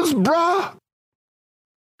brothers, brah?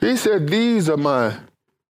 He said, these are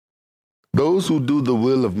those who do the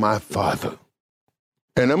will of my Father.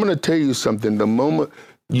 And I'm going to tell you something. The moment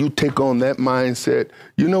you take on that mindset,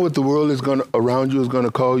 you know what the world around you is going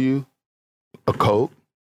to call you? A cult.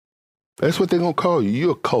 That's what they're going to call you.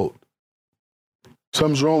 You're a cult.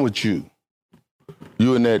 Something's wrong with you.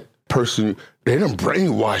 You and that person, they done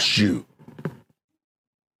brainwash you.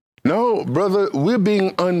 No, brother, we're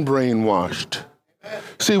being unbrainwashed.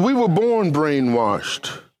 See, we were born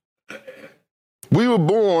brainwashed. We were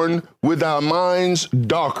born with our minds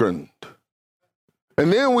darkened.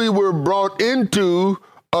 And then we were brought into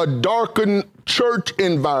a darkened church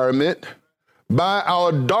environment by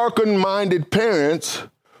our darkened-minded parents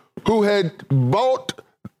who had bought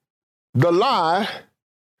the lie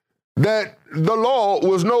that the law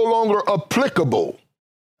was no longer applicable.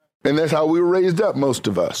 And that's how we were raised up, most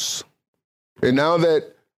of us. And now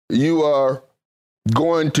that you are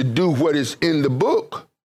going to do what is in the book,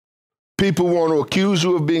 people want to accuse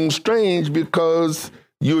you of being strange because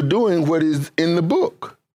you're doing what is in the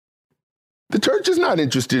book. The church is not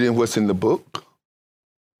interested in what's in the book.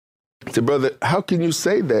 I said, brother, how can you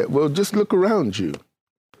say that? Well, just look around you.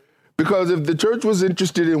 Because if the church was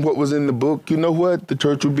interested in what was in the book, you know what? The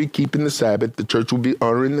church would be keeping the Sabbath. The church would be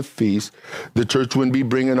honoring the feast. The church wouldn't be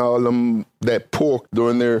bringing all them that pork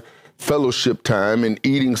during their fellowship time and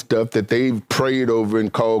eating stuff that they've prayed over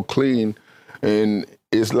and called clean. And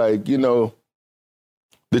it's like, the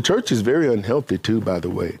church is very unhealthy too, by the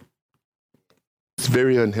way. It's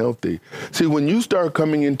very unhealthy. See, when you start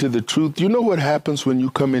coming into the truth, you know what happens when you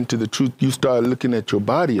come into the truth? You start looking at your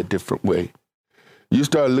body a different way. You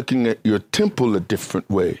start looking at your temple a different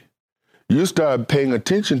way. You start paying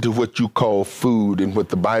attention to what you call food and what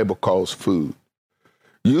the Bible calls food.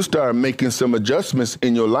 You start making some adjustments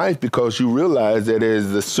in your life because you realize that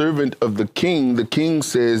as the servant of the king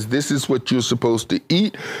says, this is what you're supposed to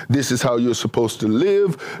eat. This is how you're supposed to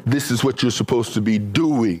live. This is what you're supposed to be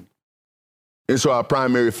doing. And so our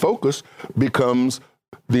primary focus becomes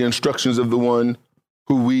the instructions of the one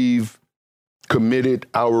who we've committed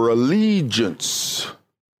our allegiance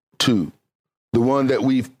to, the one that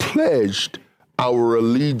we've pledged our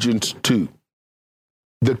allegiance to,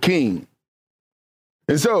 the king.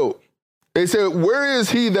 And so they said, where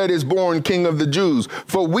is he that is born King of the Jews?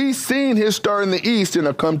 For we seen his star in the east and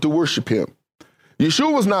are come to worship him.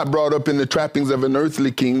 Yeshua was not brought up in the trappings of an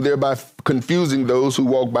earthly king, thereby confusing those who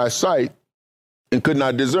walk by sight and could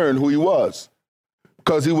not discern who he was,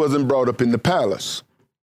 because he wasn't brought up in the palace.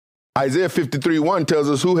 Isaiah 53:1 tells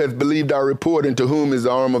us, who hath believed our report, and to whom is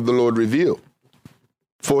the arm of the Lord revealed?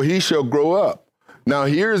 for he shall grow up. Now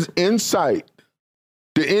here's insight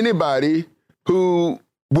to anybody who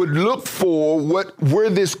would look for where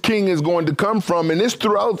this king is going to come from, and it's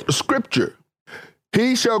throughout Scripture.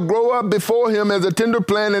 He shall grow up before him as a tender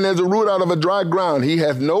plant and as a root out of a dry ground. He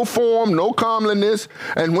hath no form, no comeliness,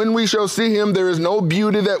 and when we shall see him, there is no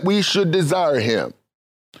beauty that we should desire him.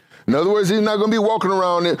 In other words, he's not going to be walking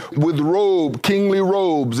around with kingly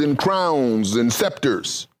robes and crowns and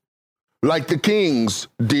scepters like the kings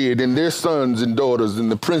did and their sons and daughters and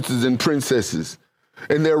the princes and princesses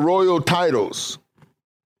and their royal titles.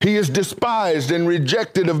 He is despised and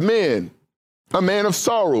rejected of men, a man of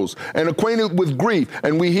sorrows and acquainted with grief,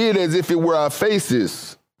 and we hid as if it were our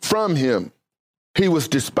faces from him. He was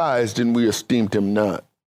despised and we esteemed him not.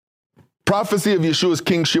 Prophecy of Yeshua's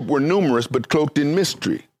kingship were numerous, but cloaked in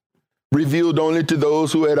mystery, revealed only to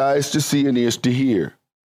those who had eyes to see and ears to hear.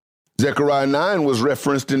 Zechariah 9 was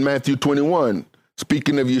referenced in Matthew 21,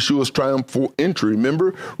 speaking of Yeshua's triumphal entry.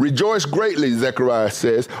 Remember? Rejoice greatly, Zechariah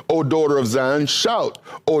says, O daughter of Zion, shout,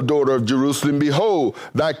 O daughter of Jerusalem, behold,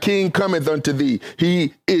 thy king cometh unto thee.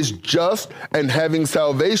 He is just and having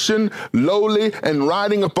salvation, lowly, and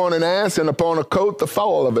riding upon an ass, and upon a coat the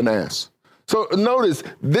foal of an ass. So notice,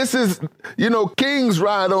 this is, kings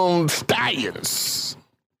ride on stallions.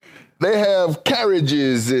 They have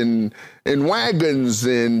carriages and wagons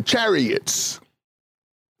and chariots.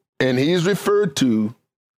 And he's referred to.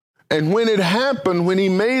 And when it happened, when he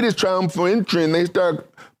made his triumphal entry and they start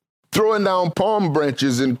throwing down palm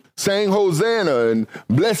branches and saying Hosanna and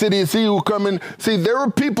blessed is he who come in. See, there were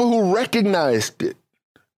people who recognized it,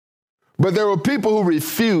 but there were people who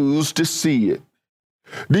refused to see it.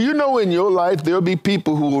 Do you know in your life there'll be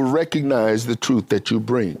people who will recognize the truth that you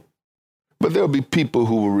bring, but there'll be people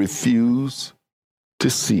who will refuse to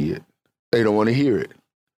see it. They don't want to hear it.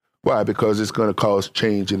 Why? Because it's going to cause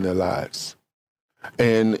change in their lives.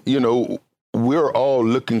 And, we're all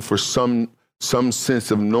looking for some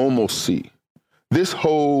sense of normalcy. This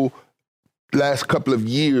whole last couple of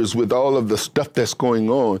years with all of the stuff that's going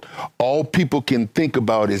on, all people can think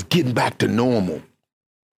about is getting back to normal.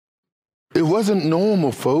 It wasn't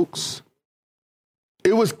normal, folks.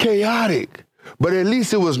 It was chaotic, but at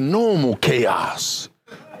least it was normal chaos.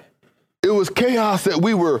 It was chaos that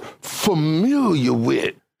we were familiar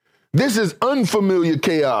with. This is unfamiliar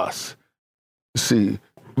chaos. See,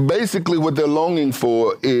 basically what they're longing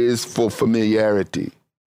for is for familiarity,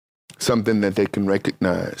 something that they can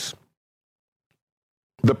recognize.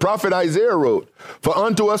 The prophet Isaiah wrote, for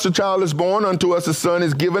unto us a child is born, unto us a son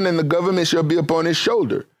is given, and the government shall be upon his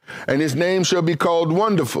shoulder, and his name shall be called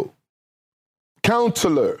Wonderful,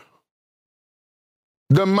 Counselor,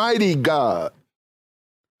 the Mighty God,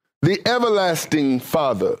 the Everlasting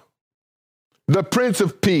Father, the Prince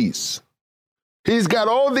of Peace. He's got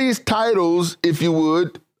all these titles, if you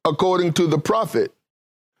would, according to the prophet.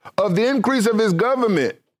 Of the increase of his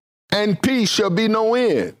government and peace shall be no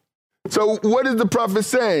end. So what is the prophet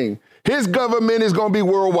saying? His government is going to be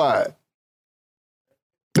worldwide.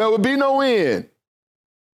 There will be no end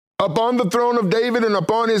upon the throne of David and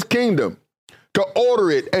upon his kingdom, to order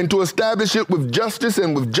it and to establish it with justice,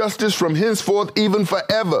 and with justice from henceforth even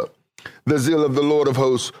forever. The zeal of the Lord of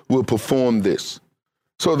hosts will perform this.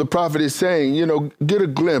 So the prophet is saying, get a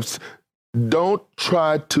glimpse. Don't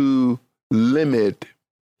try to limit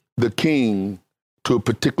the king to a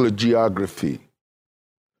particular geography,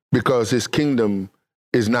 because his kingdom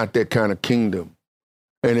is not that kind of kingdom.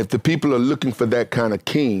 And if the people are looking for that kind of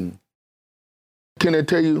king, can I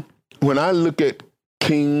tell you, when I look at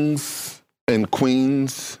kings and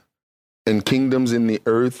queens and kingdoms in the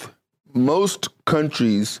earth, most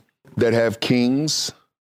countries that have kings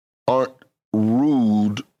aren't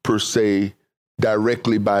ruled per se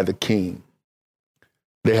directly by the king.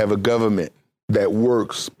 They have a government that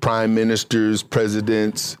works, prime ministers,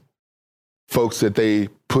 presidents, folks that they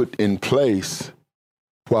put in place,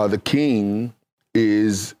 while the king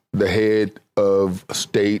is the head of a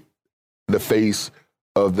state, the face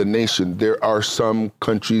of the nation. There are some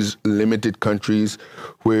countries, limited countries,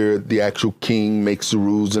 where the actual king makes the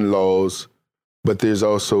rules and laws, but there's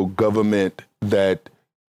also government that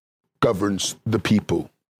governs the people.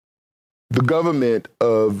 The government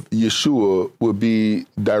of Yeshua will be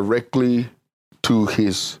directly to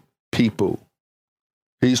his people.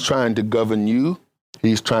 He's trying to govern you.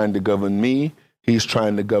 He's trying to govern me. He's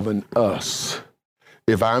trying to govern us.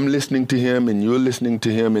 If I'm listening to him and you're listening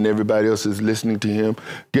to him and everybody else is listening to him,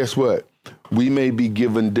 guess what? We may be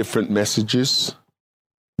given different messages,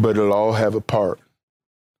 but it'll all have a part.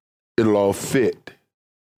 It'll all fit.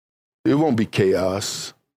 It won't be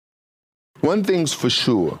chaos. One thing's for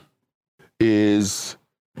sure is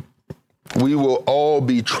we will all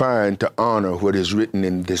be trying to honor what is written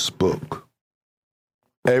in this book.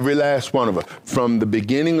 Every last one of us, from the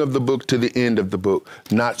beginning of the book to the end of the book,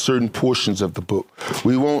 not certain portions of the book.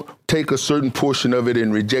 We won't take a certain portion of it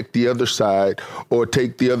and reject the other side, or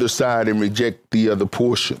take the other side and reject the other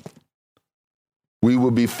portion. We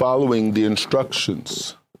will be following the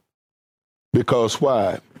instructions. Because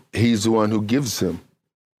why? He's the one who gives them.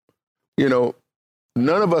 You know,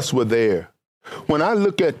 none of us were there. When I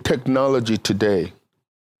look at technology today,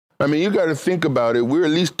 I mean, you got to think about it. We're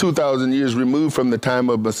at least 2,000 years removed from the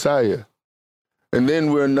time of Messiah. And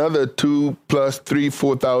then we're another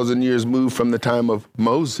 4,000 years moved from the time of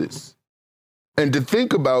Moses. And to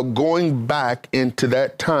think about going back into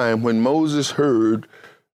that time when Moses heard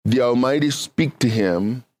the Almighty speak to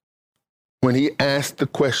him, when he asked the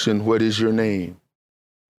question, "What is your name?"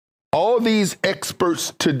 All these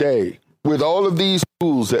experts today, with all of these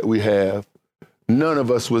tools that we have, none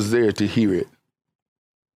of us was there to hear it.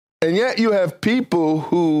 And yet you have people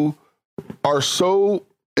who are so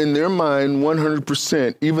in their mind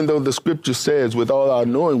 100%, even though the scripture says, with all our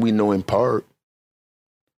knowing, we know in part.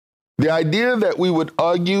 The idea that we would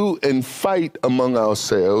argue and fight among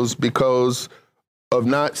ourselves because of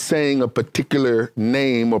not saying a particular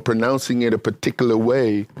name or pronouncing it a particular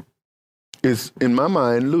way is, in my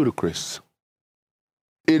mind, ludicrous.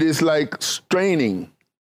 It is like straining.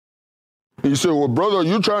 You say, well, brother, are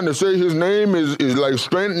you trying to say his name is like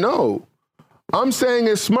straining? No. I'm saying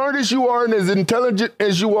as smart as you are and as intelligent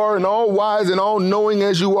as you are and all wise and all knowing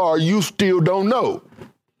as you are, you still don't know.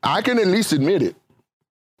 I can at least admit it.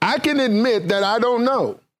 I can admit that I don't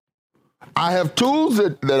know. I have tools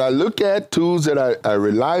that I look at, tools that I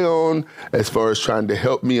rely on as far as trying to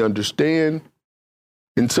help me understand.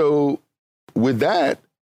 And so with that,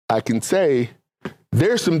 I can say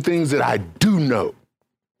there's some things that I do know.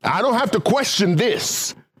 I don't have to question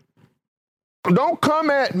this. Don't come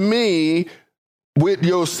at me with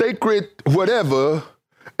your sacred whatever,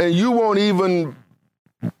 and you won't even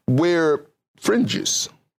wear fringes.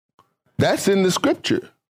 That's in the scripture.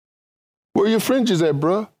 Where are your fringes at,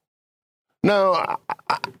 bro? Now,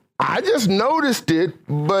 I just noticed it,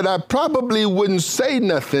 but I probably wouldn't say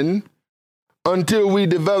nothing until we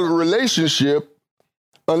develop a relationship,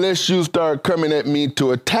 unless you start coming at me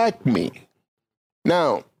to attack me.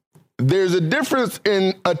 Now, there's a difference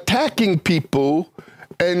in attacking people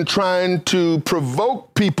and trying to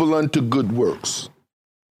provoke people unto good works.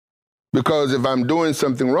 Because if I'm doing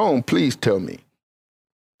something wrong, please tell me.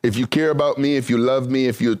 If you care about me, if you love me,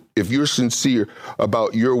 if you're sincere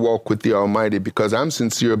about your walk with the Almighty, because I'm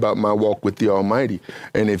sincere about my walk with the Almighty.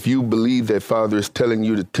 And if you believe that Father is telling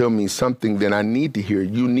you to tell me something, then I need to hear.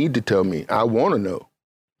 You need to tell me. I want to know.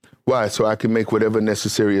 Why? So I can make whatever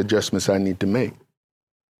necessary adjustments I need to make.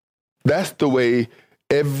 That's the way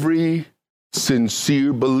every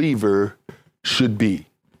sincere believer should be.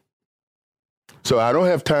 So I don't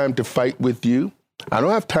have time to fight with you. I don't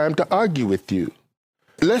have time to argue with you.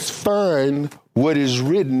 Let's find what is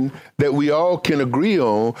written that we all can agree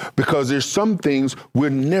on, because there's some things we're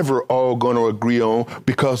never all going to agree on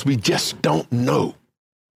because we just don't know.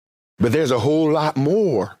 But there's a whole lot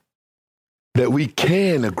more that we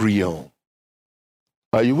can agree on.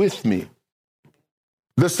 Are you with me?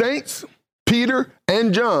 The saints, Peter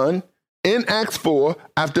and John, in Acts 4,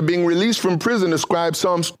 after being released from prison, ascribed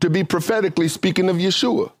Psalms to be prophetically speaking of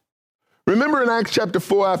Yeshua. Remember in Acts chapter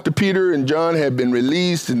 4, after Peter and John had been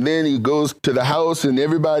released, and then he goes to the house and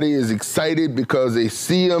everybody is excited because they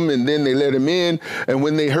see him, and then they let him in. And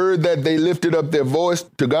when they heard that, they lifted up their voice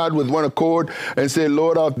to God with one accord and said,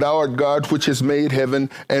 Lord, thou art God, which has made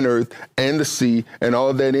heaven and earth and the sea and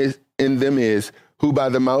all that is in them is, who by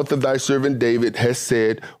the mouth of thy servant David has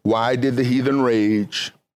said, why did the heathen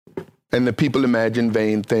rage and the people imagine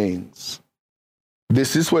vain things?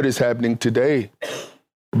 This is what is happening today.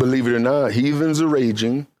 Believe it or not, heathens are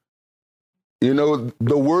raging. You know,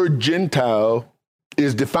 the word Gentile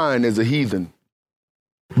is defined as a heathen.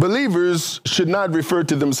 Believers should not refer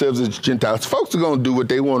to themselves as Gentiles. Folks are going to do what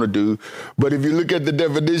they want to do, but if you look at the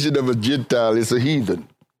definition of a Gentile, it's a heathen.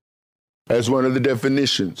 That's one of the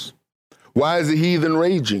definitions. Why is the heathen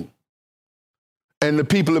raging? And the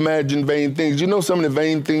people imagine vain things. You know some of the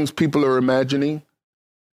vain things people are imagining?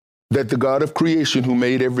 That the God of creation, who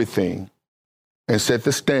made everything and set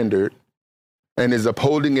the standard and is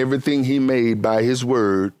upholding everything he made by his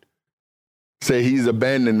word, say he's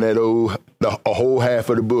abandoned a whole half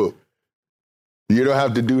of the book. You don't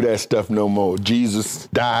have to do that stuff no more. Jesus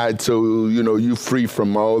died, so, you're free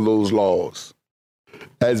from all those laws.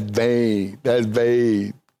 That's vain. That's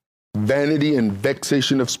vain. Vanity and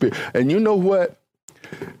vexation of spirit. And you know what?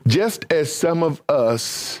 Just as some of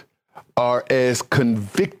us are as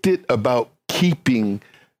convicted about keeping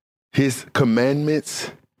his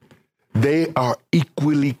commandments, they are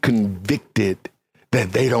equally convicted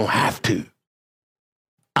that they don't have to.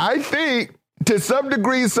 I think to some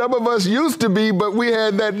degree, some of us used to be, but we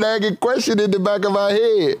had that nagging question in the back of our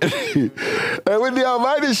head. And when the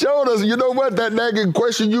Almighty showed us, you know what, that nagging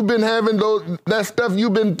question you've been having, that stuff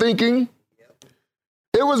you've been thinking,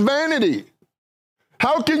 it was vanity.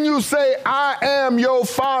 How can you say, I am your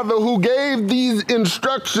father who gave these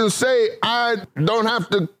instructions, say I don't have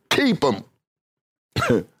to keep them?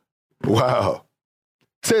 Wow.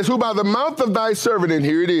 Says, who by the mouth of thy servant, and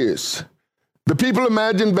here it is. The people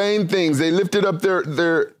imagine vain things. They lifted up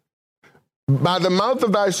their by the mouth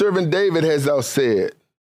of thy servant David, has thou said.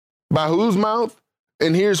 By whose mouth?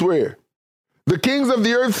 And here's where. The kings of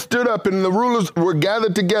the earth stood up, and the rulers were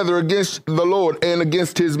gathered together against the Lord and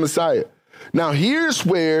against his Messiah. Now here's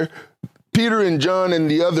where Peter and John and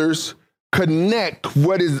the others connect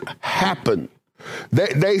what has happened.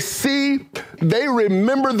 They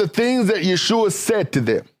remember the things that Yeshua said to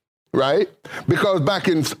them, right? Because back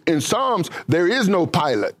in Psalms, there is no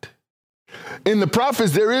Pilate. In the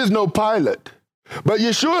prophets, there is no Pilate. But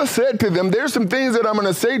Yeshua said to them, there's some things that I'm going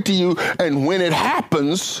to say to you, and when it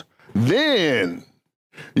happens, then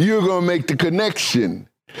you're going to make the connection.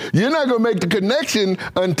 You're not going to make the connection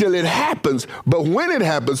until it happens, but when it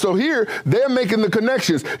happens. So here, they're making the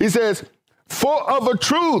connections. He says, for of a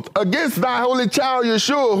truth, against thy holy child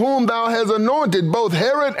Yeshua, whom thou hast anointed, both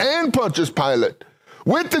Herod and Pontius Pilate,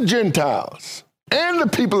 with the Gentiles and the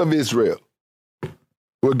people of Israel,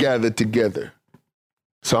 were gathered together.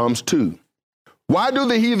 Psalms 2. Why do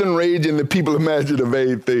the heathen rage and the people imagine a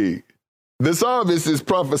vain thing? The psalmist is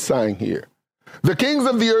prophesying here. The kings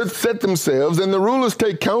of the earth set themselves, and the rulers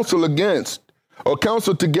take counsel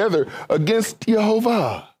together against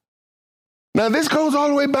Jehovah. Now, this goes all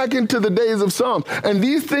the way back into the days of Psalms. And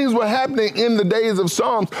these things were happening in the days of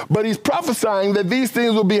Psalms, but he's prophesying that these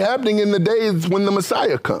things will be happening in the days when the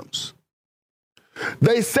Messiah comes.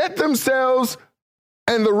 They set themselves,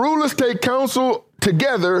 and the rulers take counsel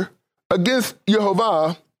together against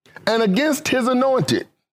Jehovah and against his anointed,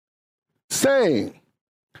 saying,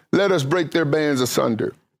 let us break their bands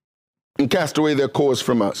asunder and cast away their cords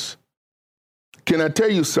from us. Can I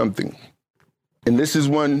tell you something? And this is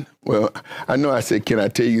one, well, I know I said, can I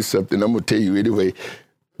tell you something? I'm going to tell you anyway,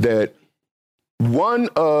 that one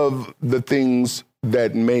of the things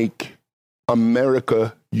that make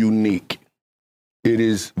America unique, it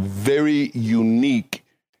is very unique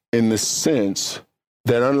in the sense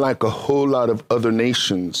that unlike a whole lot of other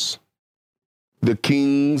nations, the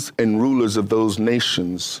kings and rulers of those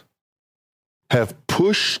nations have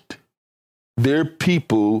pushed their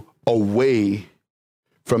people away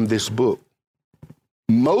from this book.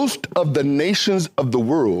 Most of the nations of the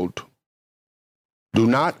world do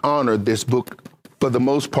not honor this book for the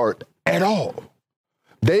most part at all.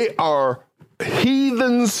 They are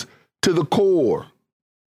heathens to the core.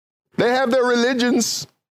 They have their religions,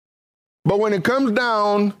 but when it comes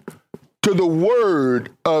down to the word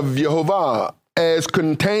of Jehovah as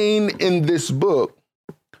contained in this book,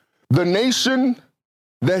 the nation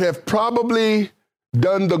that have probably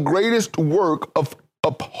done the greatest work of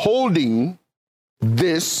upholding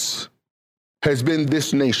this has been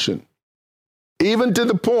this nation, even to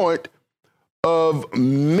the point of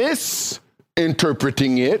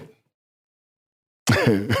misinterpreting it,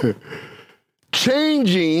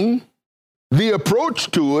 changing the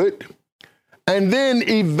approach to it, and then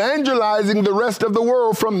evangelizing the rest of the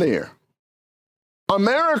world from there.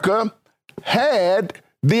 America had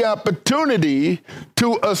the opportunity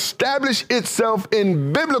to establish itself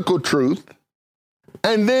in biblical truth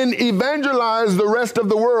and then evangelize the rest of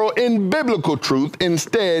the world in biblical truth.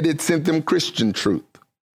 Instead, it sent them Christian truth.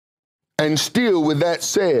 And still, with that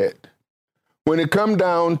said, when it comes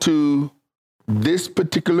down to this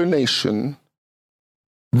particular nation,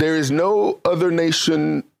 there is no other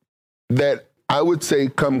nation that I would say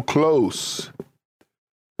come close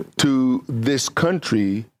to this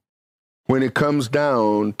country when it comes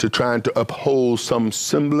down to trying to uphold some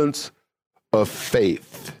semblance of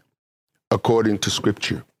faith according to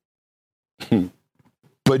Scripture.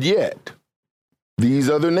 But yet, these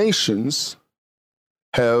other nations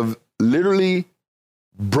have literally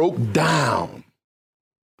broke down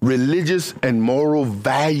religious and moral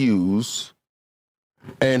values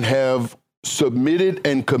and have submitted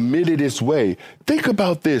and committed its way. Think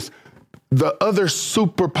about this. The other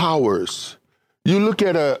superpowers. You look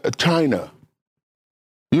at a China.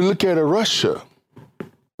 You look at a Russia.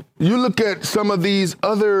 You look at some of these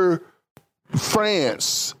other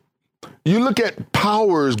France. You look at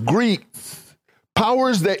powers, Greeks,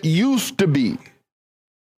 powers that used to be,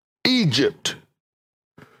 Egypt.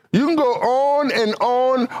 You can go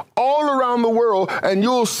on all around the world, and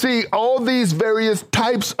you'll see all these various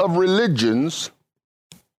types of religions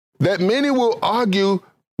that many will argue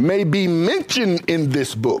may be mentioned in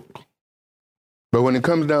this book. But when it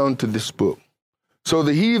comes down to this book, so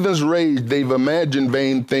the heathens raged, they've imagined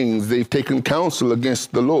vain things, they've taken counsel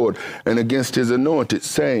against the Lord and against his anointed,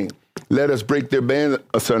 saying, let us break their band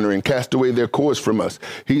asunder and cast away their cords from us.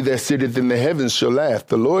 He that sitteth in the heavens shall laugh,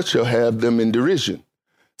 the Lord shall have them in derision.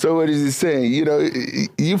 So what is he saying? You know,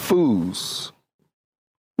 you fools,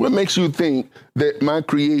 what makes you think that my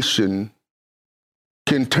creation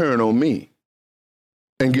can turn on me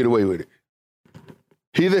and get away with it?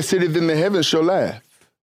 He that sitteth in the heavens shall laugh.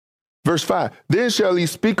 Verse 5, then shall he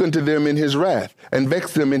speak unto them in his wrath and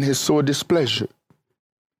vex them in his sore displeasure.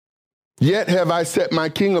 Yet have I set my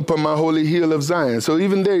king upon my holy hill of Zion. So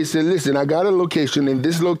even there he said, listen, I got a location, and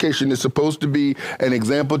this location is supposed to be an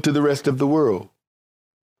example to the rest of the world.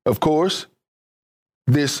 Of course,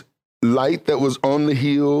 this light that was on the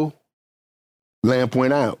hill lamp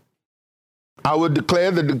went out. I will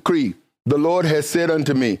declare the decree. The Lord has said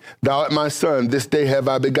unto me, thou art my son, this day have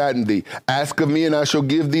I begotten thee. Ask of me, and I shall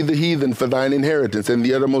give thee the heathen for thine inheritance, and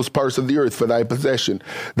the uttermost parts of the earth for thy possession.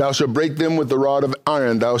 Thou shalt break them with the rod of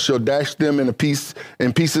iron. Thou shalt dash them in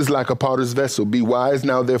pieces like a potter's vessel. Be wise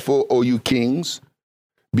now, therefore, O you kings.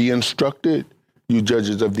 Be instructed, you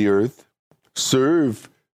judges of the earth.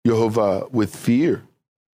 Serve Jehovah with fear.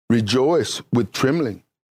 Rejoice with trembling.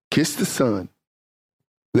 Kiss the Son,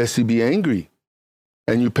 lest he be angry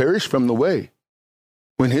and you perish from the way,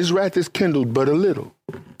 when his wrath is kindled but a little.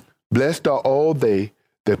 Blessed are all they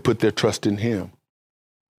that put their trust in him.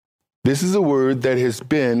 This is a word that has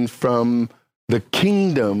been from the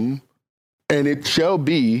kingdom, and it shall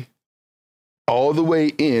be all the way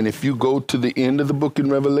in. If you go to the end of the book in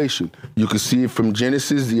Revelation, you can see it from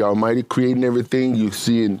Genesis, the Almighty creating everything. You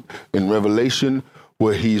see it in Revelation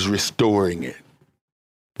where he's restoring it.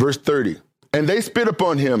 Verse 30. And they spit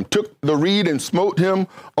upon him, took the reed and smote him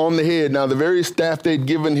on the head. Now, the very staff they'd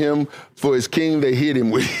given him for his king, they hit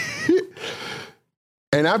him with.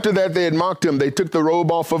 And after that, they had mocked him. They took the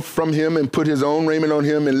robe off from him and put his own raiment on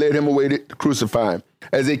him and led him away to crucify him.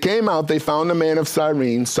 As they came out, they found a man of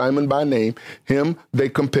Cyrene, Simon by name. Him they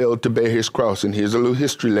compelled to bear his cross. And here's a little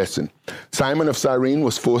history lesson. Simon of Cyrene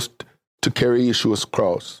was forced to carry Yeshua's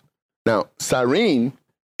cross. Now, Cyrene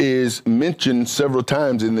is mentioned several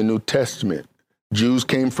times in the New Testament. Jews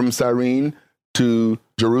came from Cyrene to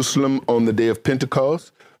Jerusalem on the day of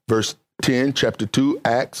Pentecost. Verse 10, chapter 2,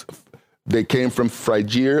 Acts. They came from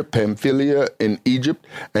Phrygia, Pamphylia in Egypt,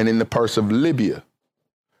 and in the parts of Libya.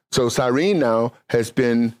 So Cyrene now has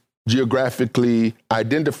been geographically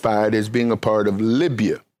identified as being a part of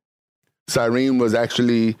Libya. Cyrene was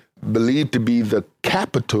actually believed to be the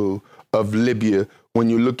capital of Libya. When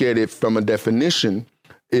you look at it from a definition,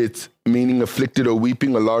 it's meaning afflicted or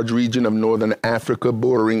weeping, a large region of northern Africa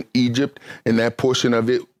bordering Egypt, and that portion of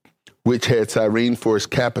it which had Cyrene for its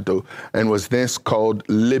capital and was thence called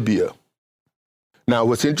Libya. Now,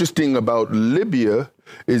 what's interesting about Libya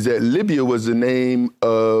is that Libya was the name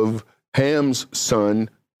of Ham's son,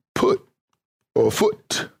 Put, or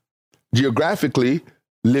Foot. Geographically,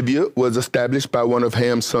 Libya was established by one of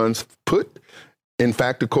Ham's sons, Put. In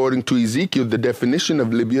fact, according to Ezekiel, the definition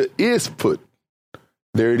of Libya is Put.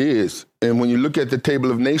 There it is. And when you look at the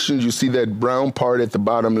table of nations, you see that brown part at the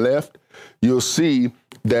bottom left. You'll see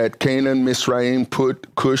that Canaan, Mizraim,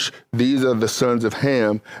 Put, Cush, these are the sons of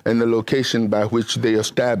Ham and the location by which they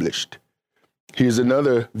established. Here's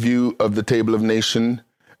another view of the table of nations.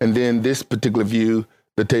 And then this particular view,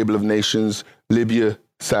 the table of nations, Libya,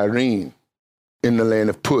 Cyrene, in the land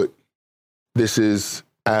of Put. This is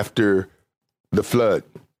after the flood.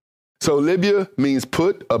 So Libya means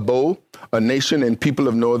Put, a bow, a nation and people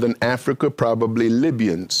of northern Africa, probably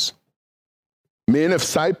Libyans. Men of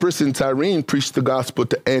Cyprus and Cyrene preached the gospel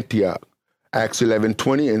to Antioch. Acts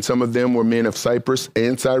 11:20, and some of them were men of Cyprus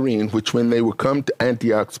and Cyrene, which when they were come to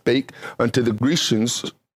Antioch spake unto the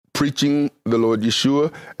Grecians, preaching the Lord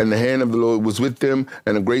Yeshua, and the hand of the Lord was with them,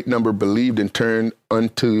 and a great number believed and turned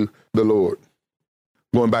unto the Lord.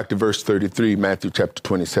 Going back to verse 33, Matthew chapter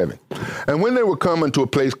 27. And when they were come unto a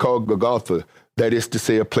place called Golgotha, that is to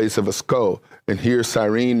say, a place of a skull, and here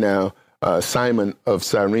Cyrene now, Simon of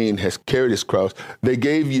Cyrene has carried his cross, they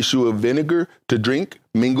gave Yeshua vinegar to drink,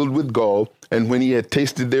 mingled with gall, and when he had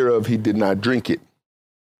tasted thereof, he did not drink it.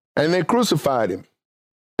 And they crucified him,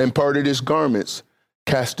 and parted his garments,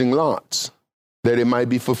 casting lots, that it might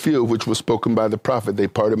be fulfilled, which was spoken by the prophet. They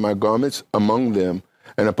parted my garments among them,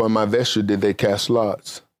 and upon my vesture did they cast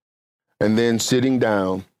lots. And then sitting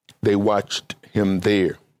down, they watched him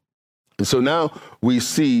there. And so now we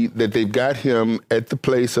see that they've got him at the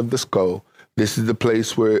place of the skull. This is the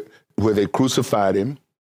place where they crucified him.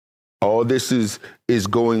 All this is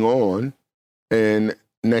going on. And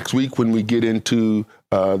next week, when we get into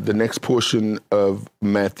the next portion of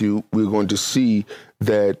Matthew, we're going to see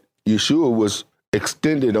that Yeshua was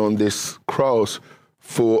extended on this cross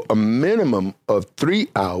for a minimum of 3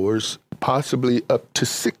 hours, possibly up to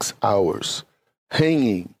 6 hours,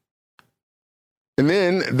 hanging. And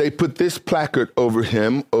then they put this placard over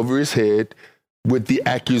him, over his head, with the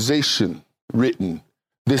accusation written,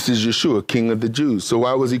 "This is Yeshua, King of the Jews." So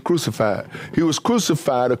why was he crucified? He was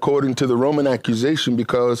crucified according to the Roman accusation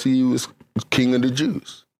because he was King of the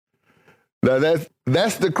Jews. Now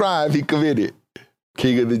that's the crime he committed,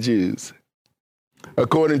 King of the Jews.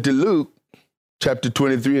 According to Luke, chapter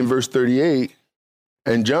 23 and verse 38,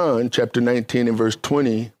 and John, chapter 19 and verse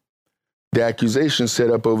 20, the accusation set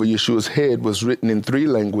up over Yeshua's head was written in 3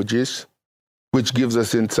 languages, which gives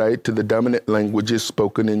us insight to the dominant languages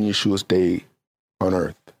spoken in Yeshua's day on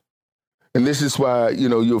earth. And this is why,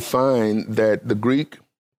 you'll find that the Greek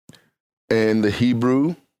and the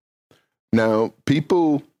Hebrew, now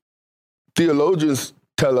theologians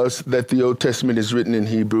tell us that the Old Testament is written in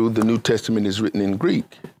Hebrew, the New Testament is written in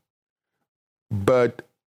Greek. But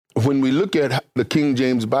when we look at the King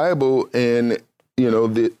James Bible and,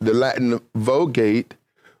 the Latin Vulgate,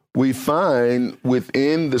 we find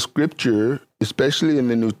within the scripture, especially in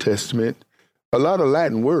the New Testament, a lot of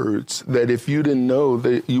Latin words that if you didn't know,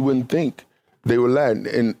 you wouldn't think they were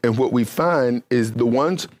Latin. And what we find is the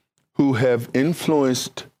ones who have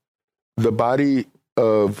influenced the body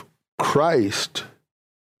of Christ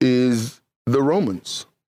is the Romans,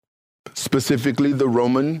 specifically the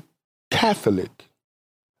Roman Catholic.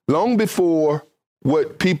 Long before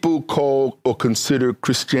what people call or consider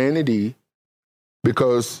Christianity,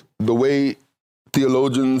 because the way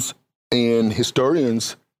theologians and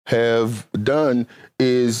historians have done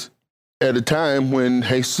is at a time when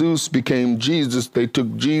Jesus became Jesus, they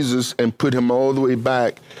took Jesus and put him all the way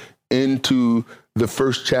back into the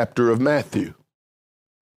first chapter of Matthew.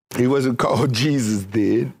 He wasn't called Jesus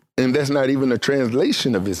then, and that's not even a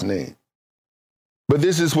translation of his name. But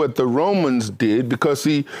this is what the Romans did, because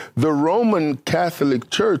see, the Roman Catholic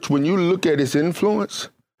Church, when you look at its influence,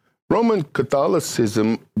 Roman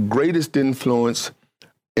Catholicism, greatest influence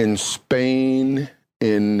in Spain,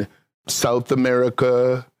 in South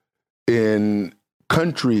America, in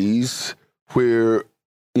countries where,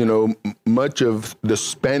 much of the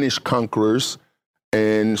Spanish conquerors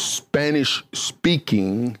and Spanish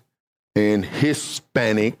speaking and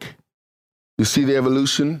Hispanic, you see the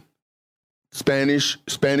evolution? Spanish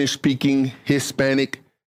speaking, Hispanic,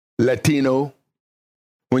 Latino.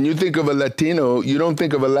 When you think of a Latino, you don't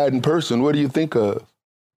think of a Latin person. What do you think of?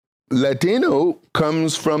 Latino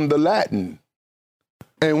comes from the Latin.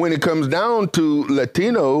 And when it comes down to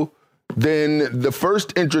Latino, then the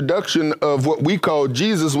first introduction of what we call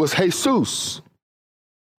Jesus was Jesus.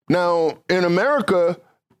 Now, in America,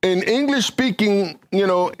 in English speaking,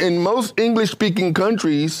 in most English speaking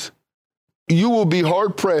countries, you will be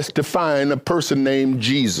hard pressed to find a person named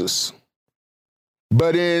Jesus.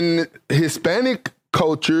 But in Hispanic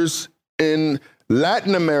cultures, in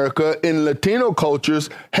Latin America, in Latino cultures,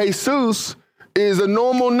 Jesus is a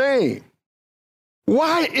normal name.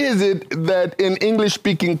 Why is it that in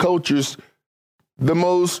English-speaking cultures, the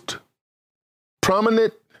most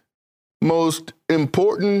prominent, most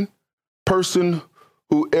important person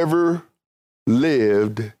who ever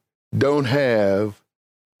lived don't have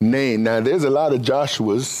name? Now, there's a lot of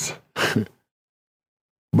Joshuas,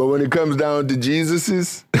 but when it comes down to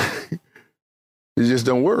Jesus's, it just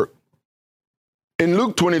don't work. In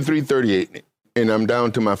Luke 23:38, and I'm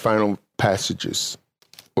down to my final passages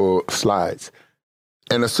or slides,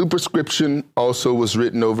 and a superscription also was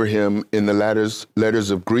written over him in the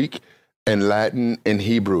letters of Greek and Latin and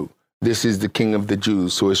Hebrew. This is the King of the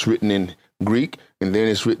Jews. So it's written in Greek, and then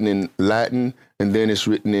it's written in Latin, and then it's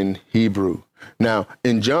written in Hebrew. Now,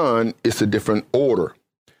 in John, it's a different order.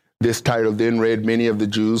 This title then read, "Many of the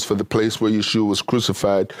Jews, for the place where Yeshua was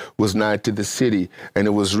crucified was nigh to the city," and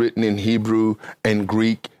it was written in Hebrew and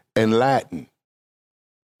Greek and Latin.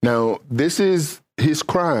 Now, this is his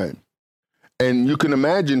crime. And you can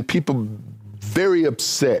imagine people very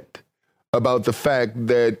upset about the fact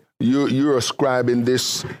that you're ascribing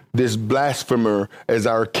this blasphemer as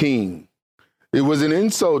our king. It was an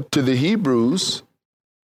insult to the Hebrews,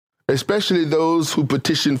 especially those who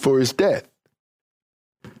petitioned for his death.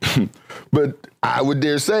 But I would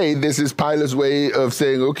dare say this is Pilate's way of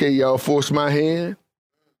saying, okay, y'all force my hand,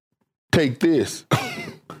 take this.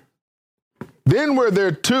 Then were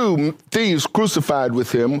there two thieves crucified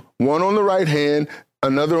with him, one on the right hand,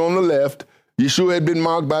 another on the left. Yeshua had been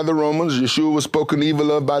mocked by the Romans. Yeshua was spoken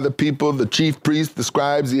evil of by the people, the chief priests, the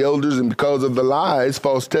scribes, the elders, and because of the lies,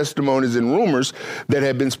 false testimonies, and rumors that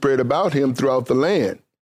had been spread about him throughout the land.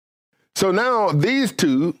 So now these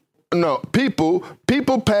people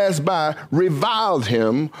passed by, reviled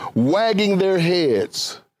him, wagging their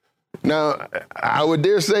heads. Now, I would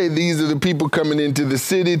dare say these are the people coming into the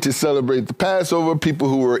city to celebrate the Passover, people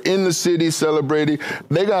who were in the city celebrating.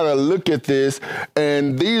 They got to look at this.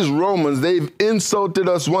 And these Romans, they've insulted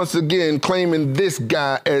us once again, claiming this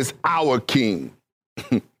guy as our king.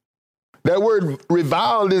 That word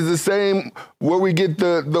reviled is the same where we get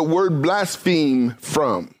the word blaspheme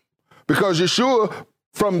from. Because Yeshua,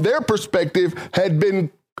 from their perspective, had been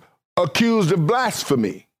accused of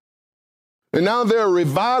blasphemy. And now they're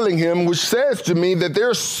reviling him, which says to me that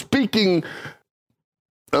they're speaking.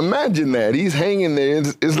 Imagine that. He's hanging there.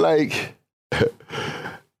 It's like,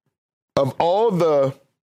 of all the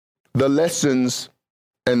lessons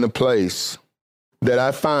and the place that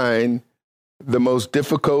I find the most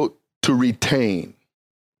difficult to retain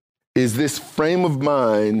is this frame of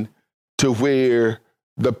mind to where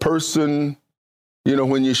the person,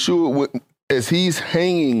 when Yeshua, as he's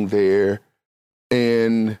hanging there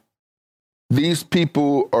and these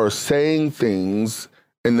people are saying things,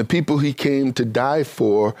 and the people he came to die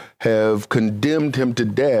for have condemned him to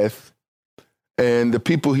death, and the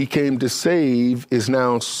people he came to save is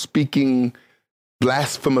now speaking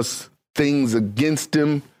blasphemous things against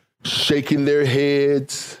him, shaking their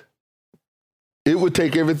heads. It would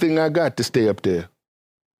take everything I got to stay up there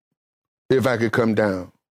if I could come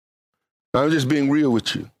down. I'm just being real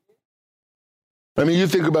with you. I mean, you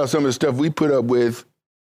think about some of the stuff we put up with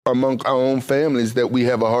among our own families that we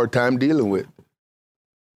have a hard time dealing with.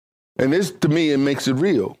 And this, to me, it makes it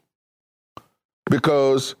real.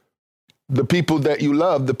 Because the people that you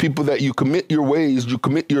love, the people that you commit your ways, you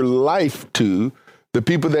commit your life to, the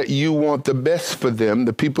people that you want the best for them,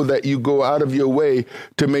 the people that you go out of your way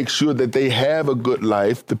to make sure that they have a good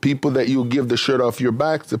life, the people that you'll give the shirt off your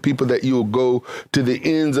back, the people that you'll go to the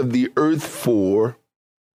ends of the earth for,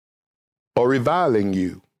 are reviling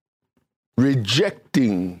you,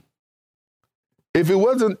 rejecting. If it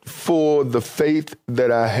wasn't for the faith that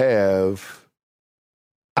I have,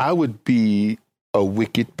 I would be a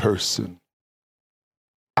wicked person.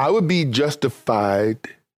 I would be justified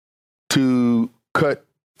to cut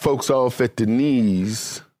folks off at the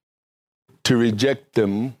knees, to reject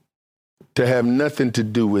them, to have nothing to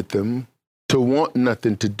do with them, to want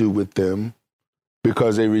nothing to do with them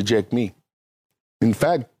because they reject me. In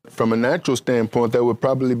fact, from a natural standpoint, that would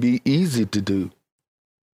probably be easy to do.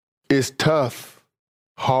 It's tough,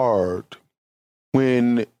 hard,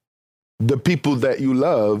 when the people that you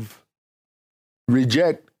love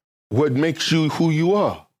reject what makes you who you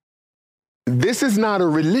are. This is not a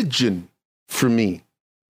religion for me.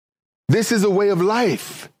 This is a way of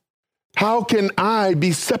life. How can I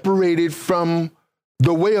be separated from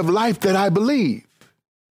the way of life that I believe?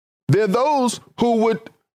 There are those who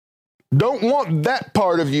don't want that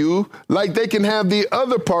part of you like they can have the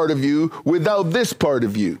other part of you without this part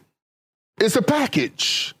of you. It's a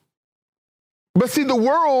package. But see, the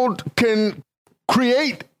world can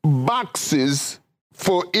create boxes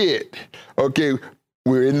for it. Okay,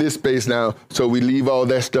 we're in this space now, so we leave all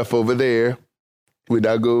that stuff over there. We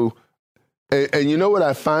now go, and you know what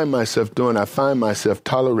I find myself doing? I find myself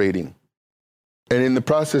tolerating. And in the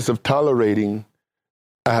process of tolerating,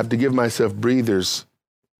 I have to give myself breathers.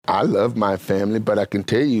 I love my family, but I can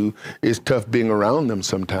tell you it's tough being around them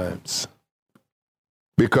sometimes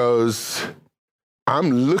because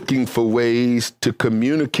I'm looking for ways to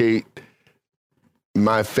communicate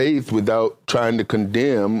my faith without trying to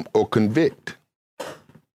condemn or convict.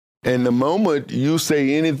 And the moment you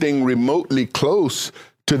say anything remotely close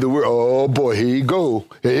to the word, oh boy, here you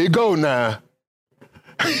go now.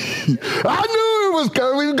 I knew it was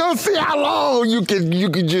coming. We're gonna see how long you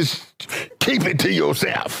can just keep it to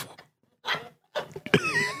yourself.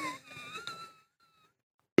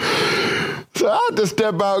 So I had to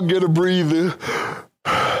step out, get a breather,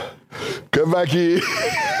 come back in.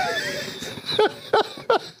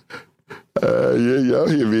 Yeah, y'all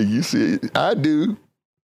hear me. You see, I do.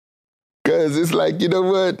 Because it's like, you know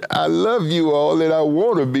what? I love you all and I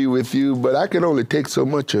want to be with you, but I can only take so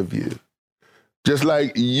much of you. Just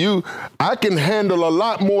like you, I can handle a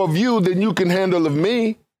lot more of you than you can handle of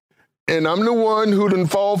me. And I'm the one who didn't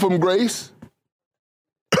fall from grace.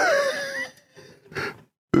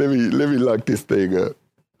 Let me lock this thing up.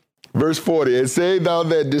 Verse 40, and say thou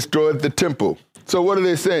that destroyeth the temple, So what are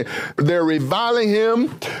they saying? They're reviling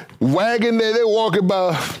him, wagging they're walking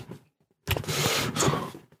by.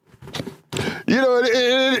 You know,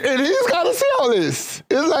 and he's got to see all this.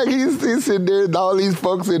 It's like he's sitting there with all these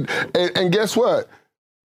folks. And guess what?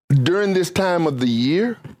 During this time of the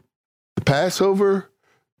year, the Passover,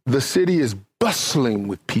 the city is bustling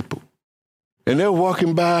with people. And they're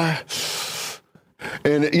walking by.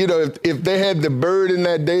 And, you know, if they had the bird in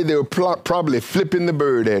that day, they were probably flipping the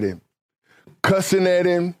bird at him, cussing at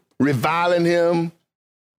him, reviling him.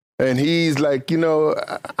 And he's like, you know,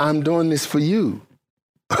 I'm doing this for you.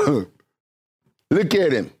 Look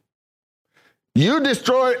at him. You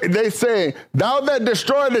destroy, they say, thou that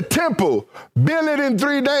destroy the temple, build it in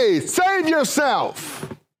 3 days. Save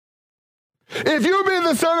yourself. If you be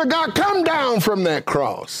the Son of God, come down from that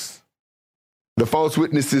cross. The false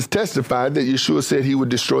witnesses testified that Yeshua said he would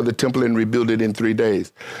destroy the temple and rebuild it in 3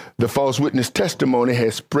 days. The false witness testimony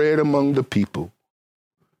has spread among the people,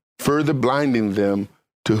 further blinding them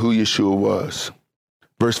to who Yeshua was.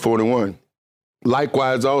 Verse 41.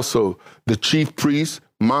 Likewise also, the chief priests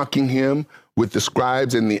mocking him with the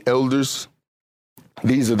scribes and the elders.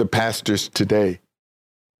 These are the pastors today.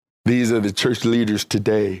 These are the church leaders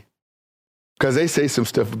today. Because they say some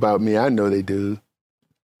stuff about me. I know they do.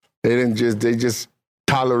 They just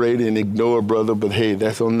tolerate and ignore brother, but hey,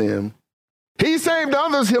 that's on them. He saved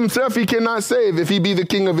others, himself he cannot save. If he be the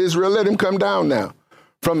king of Israel, let him come down now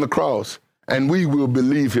from the cross, and we will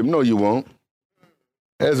believe him. No, you won't.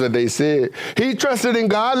 That's what they said. He trusted in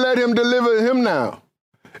God, let him deliver him now.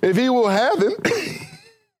 If he will have him.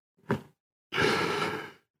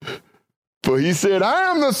 For he said,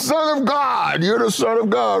 I am the Son of God. You're the Son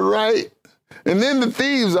of God, right? And then the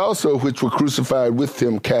thieves also, which were crucified with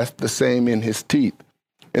him, cast the same in his teeth.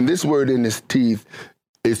 And this word in his teeth,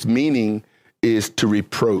 its meaning is to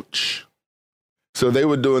reproach. So they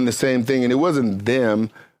were doing the same thing, and it wasn't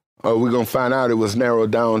them. We're going to find out it was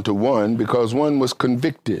narrowed down to one because one was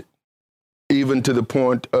convicted, even to the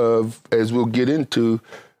point of, as we'll get into,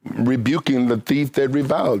 rebuking the thief that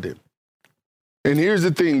reviled him. And here's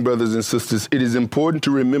the thing, brothers and sisters. It is important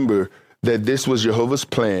to remember that this was Jehovah's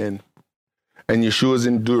plan, and Yeshua's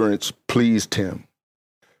endurance pleased him.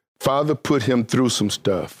 Father put him through some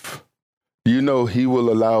stuff. You know he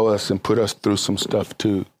will allow us and put us through some stuff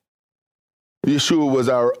too. Yeshua was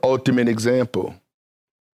our ultimate example.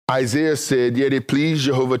 Isaiah said, yet it pleased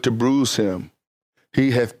Jehovah to bruise him.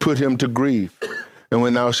 He hath put him to grief. And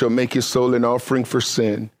when thou shalt make his soul an offering for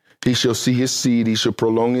sin, he shall see his seed, he shall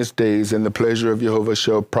prolong his days, and the pleasure of Jehovah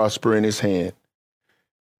shall prosper in his hand.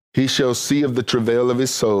 He shall see of the travail of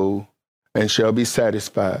his soul, and shall be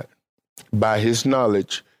satisfied. By his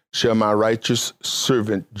knowledge shall my righteous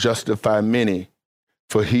servant justify many,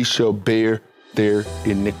 for he shall bear their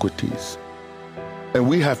iniquities. And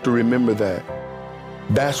we have to remember that.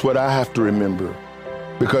 That's what I have to remember.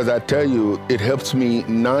 Because I tell you, it helps me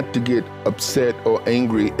not to get upset or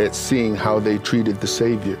angry at seeing how they treated the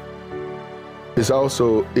Savior.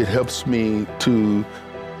 It helps me to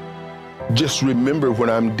just remember when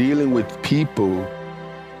I'm dealing with people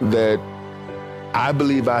that I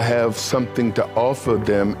believe I have something to offer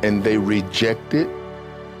them and they reject it.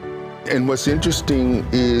 And what's interesting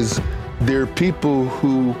is there are people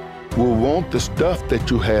who will want the stuff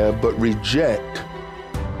that you have but reject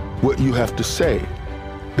what you have to say.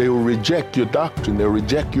 They will reject your doctrine. They'll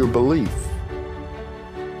reject your belief.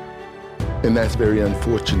 And that's very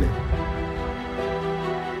unfortunate.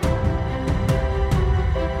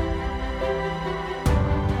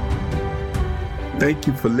 Thank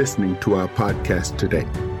you for listening to our podcast today.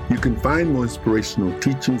 You can find more inspirational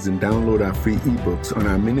teachings and download our free ebooks on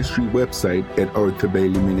our ministry website at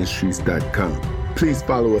ArthurBaileyMinistries.com. Please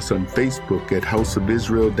follow us on Facebook at House of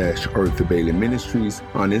Israel-Arthur Bailey Ministries,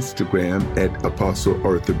 on Instagram at Apostle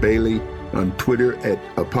Arthur Bailey, on Twitter at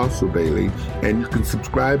Apostle Bailey, and you can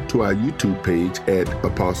subscribe to our YouTube page at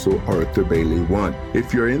Apostle Arthur Bailey 1.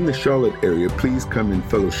 If you're in the Charlotte area, please come and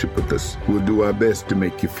fellowship with us. We'll do our best to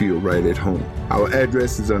make you feel right at home. Our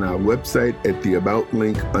address is on our website at the About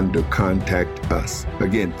link under Contact Us.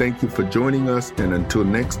 Again, thank you for joining us, and until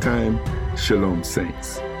next time, Shalom,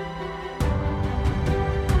 Saints.